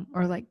Whitcomb,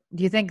 or like,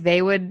 do you think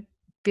they would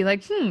be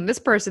like, this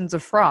person's a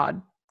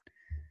fraud?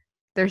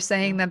 They're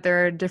saying that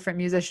they're a different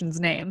musician's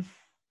name.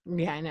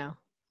 Yeah, I know.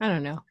 I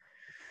don't know.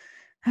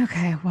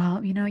 Okay,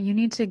 well, you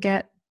need to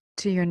get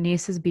to your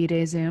niece's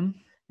B-Day Zoom.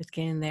 It's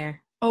getting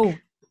there. Oh,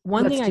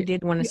 one thing I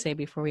did want to say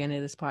before we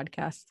ended this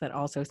podcast that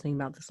also I was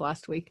thinking about this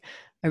last week.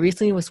 I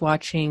recently was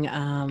watching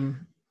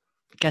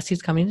Guess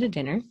Who's Coming to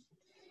Dinner?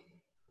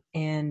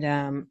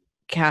 And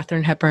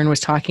Katharine Hepburn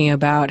was talking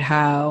about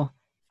how,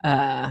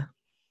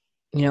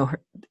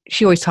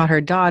 she always taught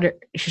her daughter,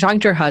 she's talking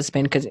to her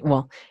husband, because,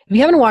 well, if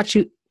you haven't watched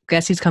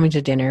Guess Who's Coming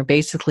to Dinner,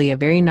 basically a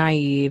very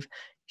naive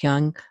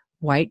young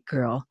white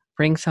girl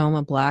brings home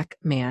a black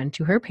man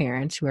to her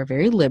parents who are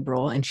very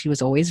liberal, and she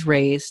was always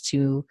raised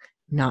to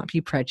not be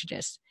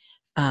prejudiced.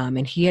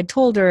 And he had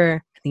told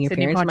her, I think your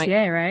Sidney parents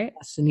Poitier, right?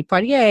 Sidney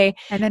Poitier.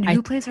 And then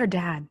who plays her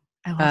dad?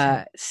 I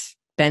love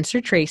Spencer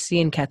Tracy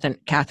and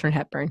Katharine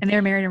Hepburn. And they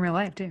were married in real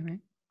life too, right?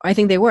 I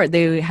think they were.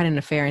 They had an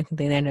affair. I think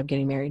they ended up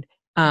getting married.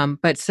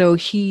 But so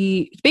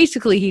he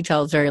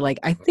tells her, like,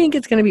 I think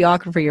it's going to be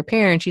awkward for your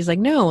parents. She's like,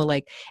 no,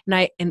 like,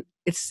 and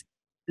it's,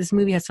 this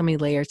movie has so many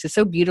layers. It's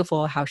so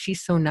beautiful how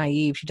she's so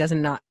naive.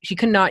 She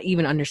could not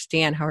even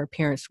understand how her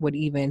parents would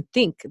even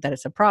think that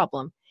it's a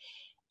problem.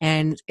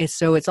 And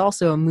it's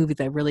also a movie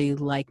that really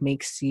like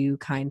makes you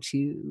kind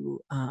to,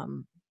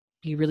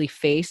 be really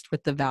faced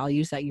with the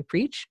values that you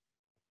preach.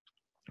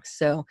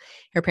 So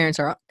her parents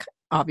are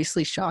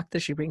obviously shocked that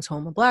she brings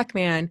home a black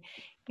man.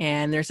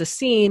 And there's a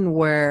scene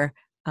where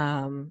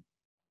Katharine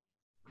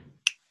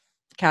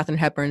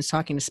Hepburn's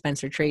talking to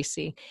Spencer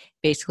Tracy,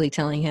 basically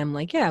telling him,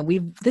 like, yeah,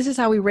 this is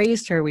how we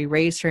raised her. We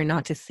raised her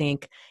not to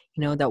think,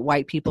 that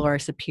white people are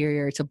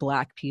superior to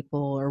black people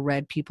or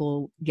red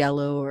people,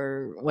 yellow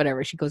or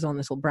whatever. She goes on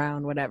this whole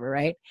brown, whatever,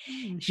 right?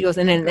 She goes,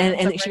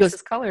 and she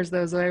goes, colors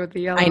those way with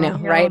the yellow. I know,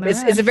 right?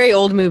 It's a very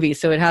old movie,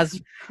 so it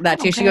has that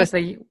too. She goes,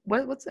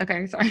 what's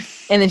okay, sorry.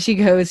 And then she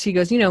goes,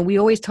 we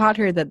always taught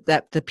her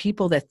that the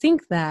people that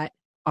think that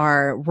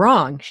are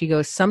wrong. She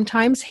goes,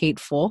 sometimes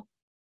hateful,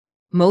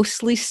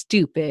 mostly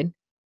stupid,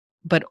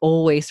 but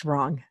always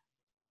wrong.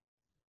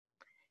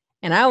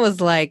 And I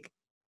was like,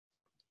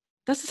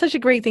 that's such a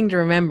great thing to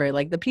remember.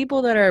 Like, the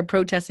people that are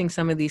protesting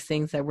some of these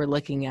things that we're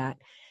looking at,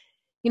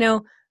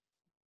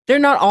 they're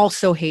not all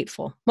so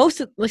hateful.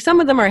 Some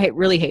of them are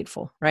really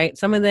hateful, right?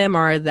 Some of them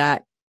are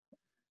that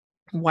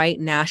white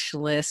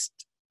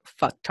nationalist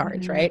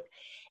fucktards, right?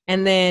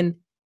 And then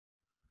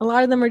a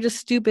lot of them are just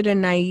stupid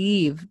and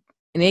naive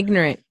and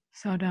ignorant.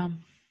 So dumb.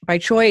 By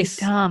choice.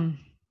 Dumb.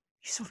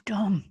 He's so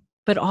dumb.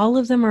 But all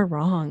of them are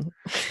wrong.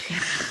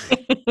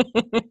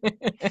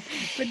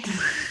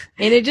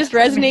 And it just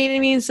resonated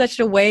in me in such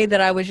a way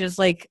that I was just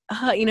like,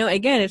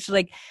 again, it's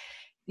like,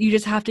 you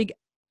just have to,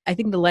 I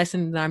think the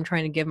lesson that I'm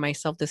trying to give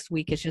myself this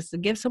week is just to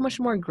give so much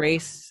more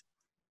grace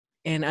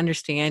and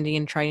understanding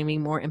and try to be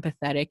more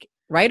empathetic,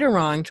 right or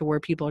wrong, to where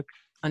people are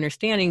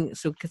understanding.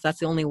 So, because that's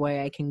the only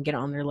way I can get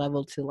on their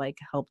level to like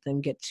help them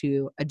get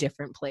to a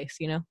different place,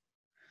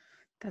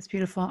 That's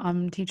beautiful.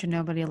 I'm teaching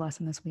nobody a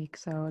lesson this week,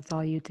 so it's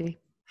all you, T.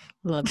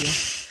 Love you.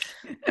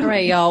 All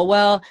right, y'all.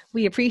 Well,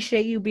 we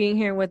appreciate you being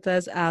here with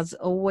us as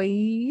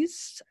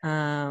always. You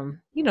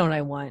know what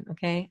I want,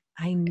 okay?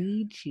 I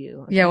need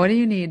you. Okay? Yeah, what do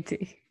you need,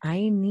 T?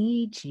 I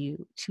need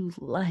you to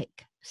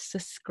like,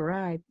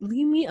 subscribe,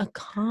 leave me a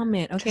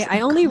comment. Okay, I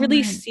only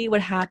really see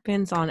what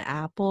happens on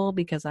Apple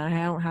because I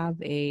don't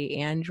have a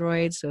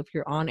Android. So if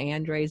you're on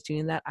Androids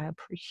doing that, I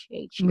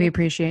appreciate you. We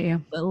appreciate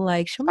you. But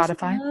like, show me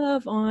some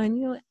love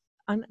on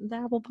on the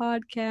Apple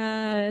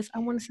Podcast. I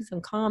want to see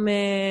some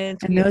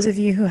comments. And those of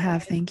you who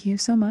have, thank you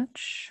so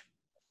much.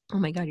 Oh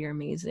my God, you're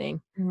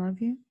amazing. I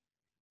love you.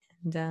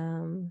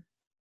 And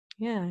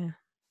yeah,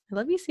 I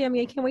love you,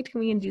 Sammy. I can't wait to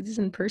come in and do this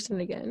in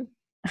person again.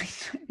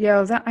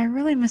 Yo, I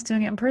really miss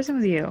doing it in person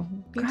with you.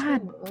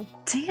 God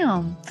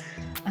damn.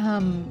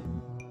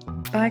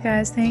 Bye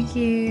guys. Thank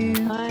you.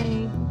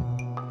 Bye.